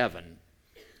hotline to heaven.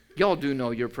 Y'all do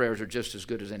know your prayers are just as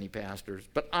good as any pastor's.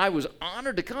 But I was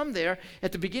honored to come there.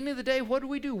 At the beginning of the day, what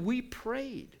do? We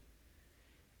prayed.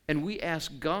 And we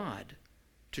asked God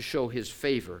to show his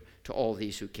favor to all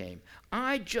these who came.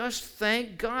 I just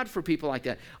thank God for people like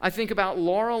that. I think about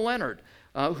Laura Leonard,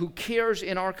 who cares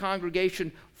in our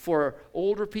congregation for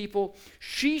older people.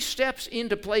 She steps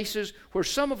into places where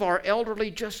some of our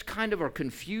elderly just kind of are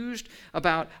confused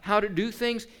about how to do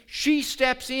things. She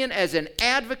steps in as an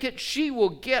advocate. She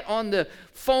will get on the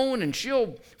phone and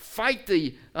she'll fight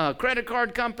the credit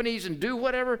card companies and do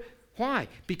whatever. Why?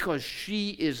 Because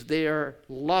she is there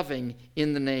loving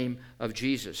in the name of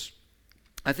Jesus.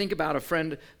 I think about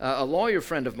a lawyer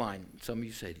friend of mine. Some of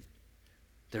you say,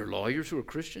 there are lawyers who are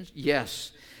Christians?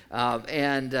 Yes. I'm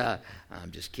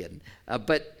just kidding.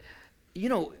 But, you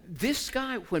know, this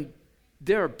guy, when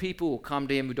there are people who come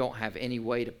to him who don't have any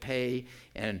way to pay,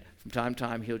 and from time to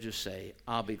time he'll just say,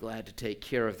 I'll be glad to take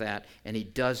care of that, and he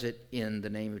does it in the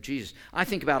name of Jesus. I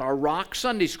think about our Rock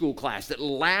Sunday School class that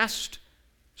last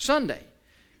Sunday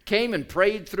came and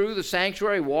prayed through the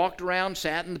sanctuary, walked around,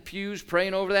 sat in the pews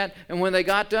praying over that, and when they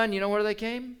got done, you know where they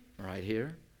came? Right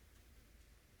here.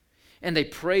 And they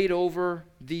prayed over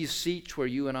these seats where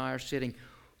you and I are sitting.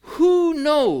 Who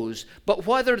knows but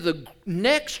whether the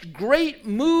next great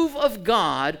move of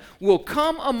God will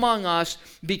come among us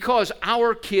because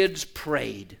our kids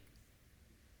prayed.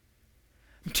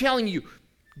 I'm telling you,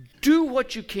 do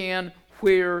what you can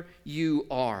where you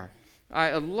are.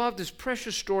 I love this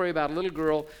precious story about a little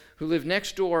girl who lived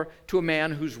next door to a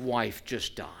man whose wife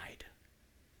just died.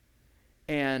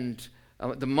 And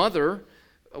the mother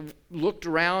looked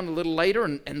around a little later,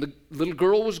 and the little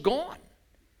girl was gone.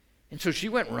 And so she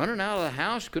went running out of the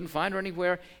house, couldn't find her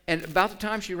anywhere. And about the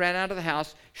time she ran out of the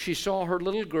house, she saw her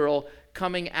little girl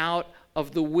coming out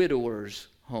of the widower's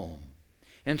home.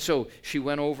 And so she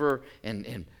went over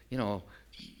and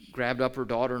grabbed up her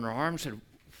daughter in her arms and said,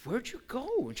 where'd you go?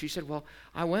 And she said, well,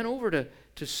 I went over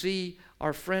to see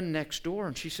our friend next door.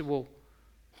 And she said, well,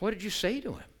 what did you say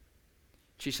to him?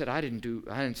 She said, I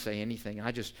didn't say anything.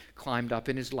 I just climbed up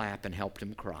in his lap and helped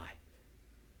him cry.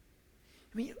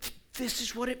 I mean, this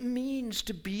is what it means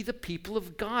to be the people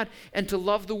of God and to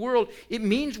love the world. It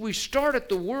means we start at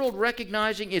the world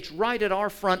recognizing it's right at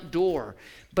our front door.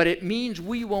 But it means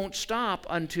we won't stop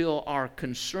until our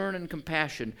concern and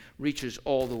compassion reaches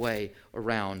all the way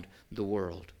around the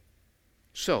world.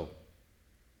 So,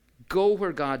 go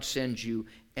where God sends you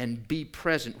and be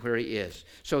present where he is.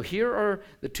 So here are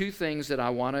the two things that I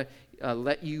want to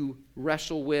let you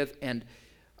wrestle with, and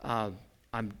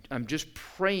I'm just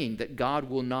praying that God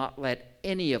will not let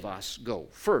any of us go.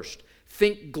 First,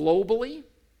 think globally.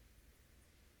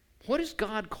 What is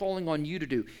God calling on you to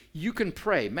do? You can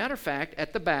pray. Matter of fact,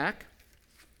 at the back,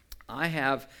 I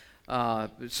have,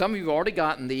 some of you have already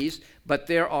gotten these, but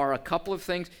there are a couple of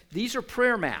things. These are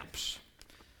prayer maps.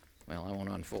 Well, I won't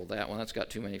unfold that one. That's got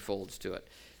too many folds to it.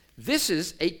 This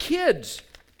is a kid's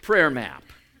prayer map.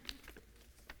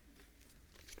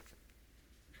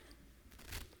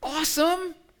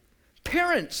 Awesome.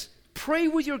 Parents, pray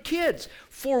with your kids.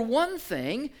 For one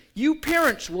thing, you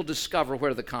parents will discover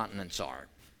where the continents are.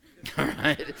 All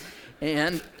right?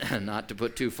 And not to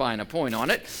put too fine a point on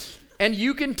it, and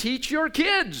you can teach your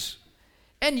kids.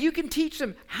 And you can teach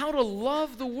them how to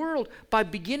love the world by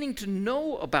beginning to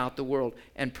know about the world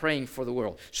and praying for the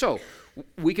world. So,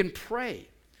 we can pray.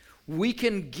 We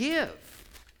can give.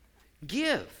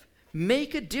 Give.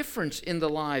 Make a difference in the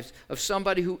lives of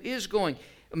somebody who is going.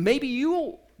 Maybe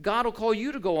God will call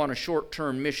you to go on a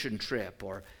short-term mission trip.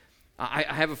 Or I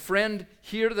have a friend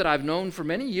here that I've known for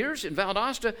many years in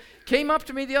Valdosta, came up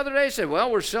to me the other day and said,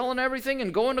 well, we're selling everything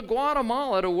and going to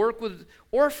Guatemala to work with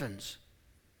orphans.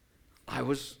 I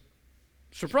was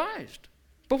surprised.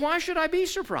 But why should I be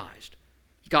surprised?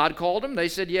 God called them. They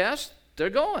said yes. They're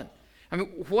going. I mean,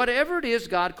 whatever it is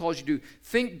God calls you to do,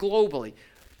 think globally.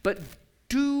 But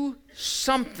do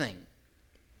something.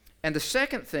 And the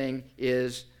second thing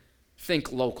is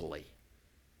think locally.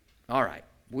 All right,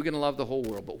 we're going to love the whole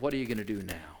world, but what are you going to do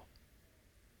now?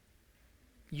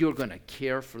 You're going to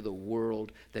care for the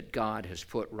world that God has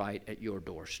put right at your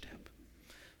doorstep.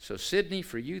 So, Sydney,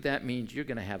 for you, that means you're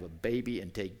going to have a baby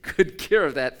and take good care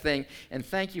of that thing. And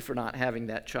thank you for not having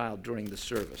that child during the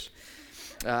service.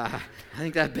 I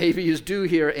think that baby is due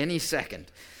here any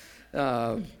second.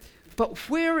 But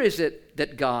where is it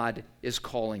that God is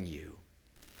calling you?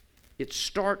 It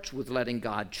starts with letting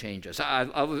God change us. I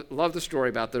love the story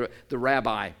about the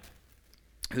rabbi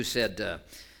who said,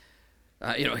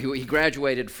 he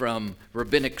graduated from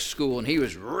rabbinic school and he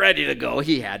was ready to go.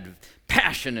 He had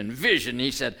passion and vision.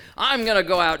 He said, I'm going to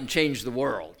go out and change the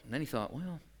world. And then he thought,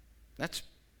 well, that's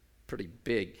pretty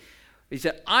big. He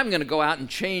said, I'm going to go out and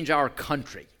change our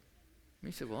country. And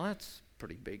he said, well, that's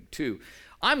pretty big too.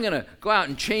 I'm going to go out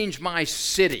and change my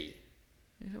city.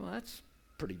 He said, well, that's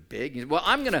pretty big. He said, well,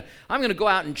 I'm going to go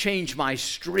out and change my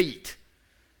street.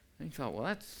 And he thought, well,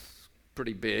 that's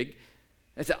pretty big.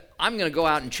 He said, I'm going to go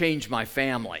out and change my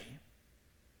family.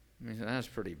 And he said, that's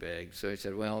pretty big. So he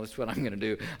said, well, that's what I'm going to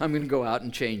do. I'm going to go out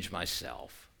and change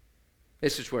myself.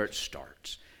 This is where it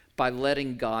starts, by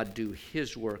letting God do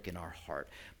his work in our heart,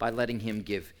 by letting him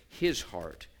give his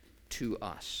heart to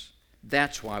us.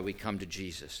 That's why we come to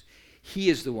Jesus. He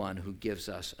is the one who gives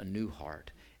us a new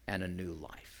heart and a new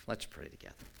life. Let's pray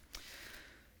together.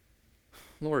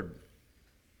 Lord,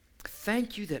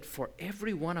 thank you that for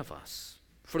every one of us,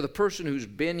 for the person who's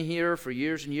been here for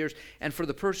years and years, and for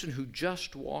the person who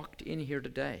just walked in here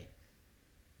today,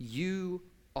 you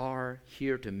are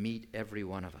here to meet every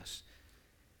one of us.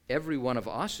 Every one of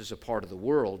us is a part of the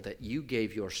world that you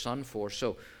gave your Son for,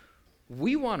 so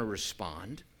we want to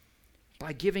respond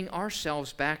by giving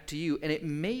ourselves back to you. And it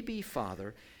may be,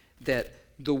 Father, that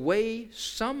the way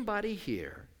somebody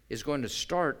here is going to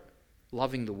start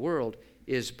loving the world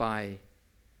is by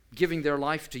giving their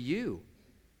life to you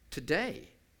today.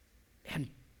 And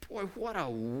boy, what a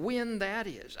win that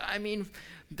is. I mean,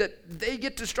 that they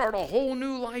get to start a whole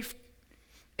new life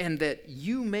and that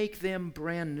you make them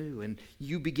brand new and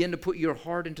you begin to put your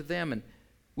heart into them. And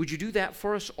would you do that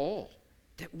for us all?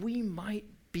 That we might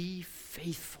be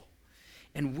faithful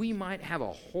and we might have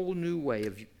a whole new way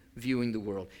of viewing the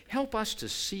world. Help us to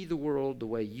see the world the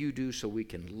way you do so we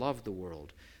can love the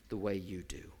world the way you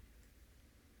do.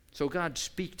 So God,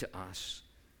 speak to us.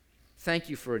 Thank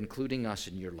you for including us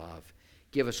in your love.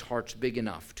 Give us hearts big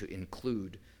enough to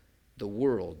include the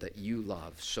world that you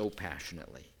love so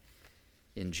passionately.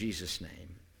 In Jesus'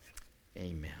 name,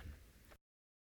 amen.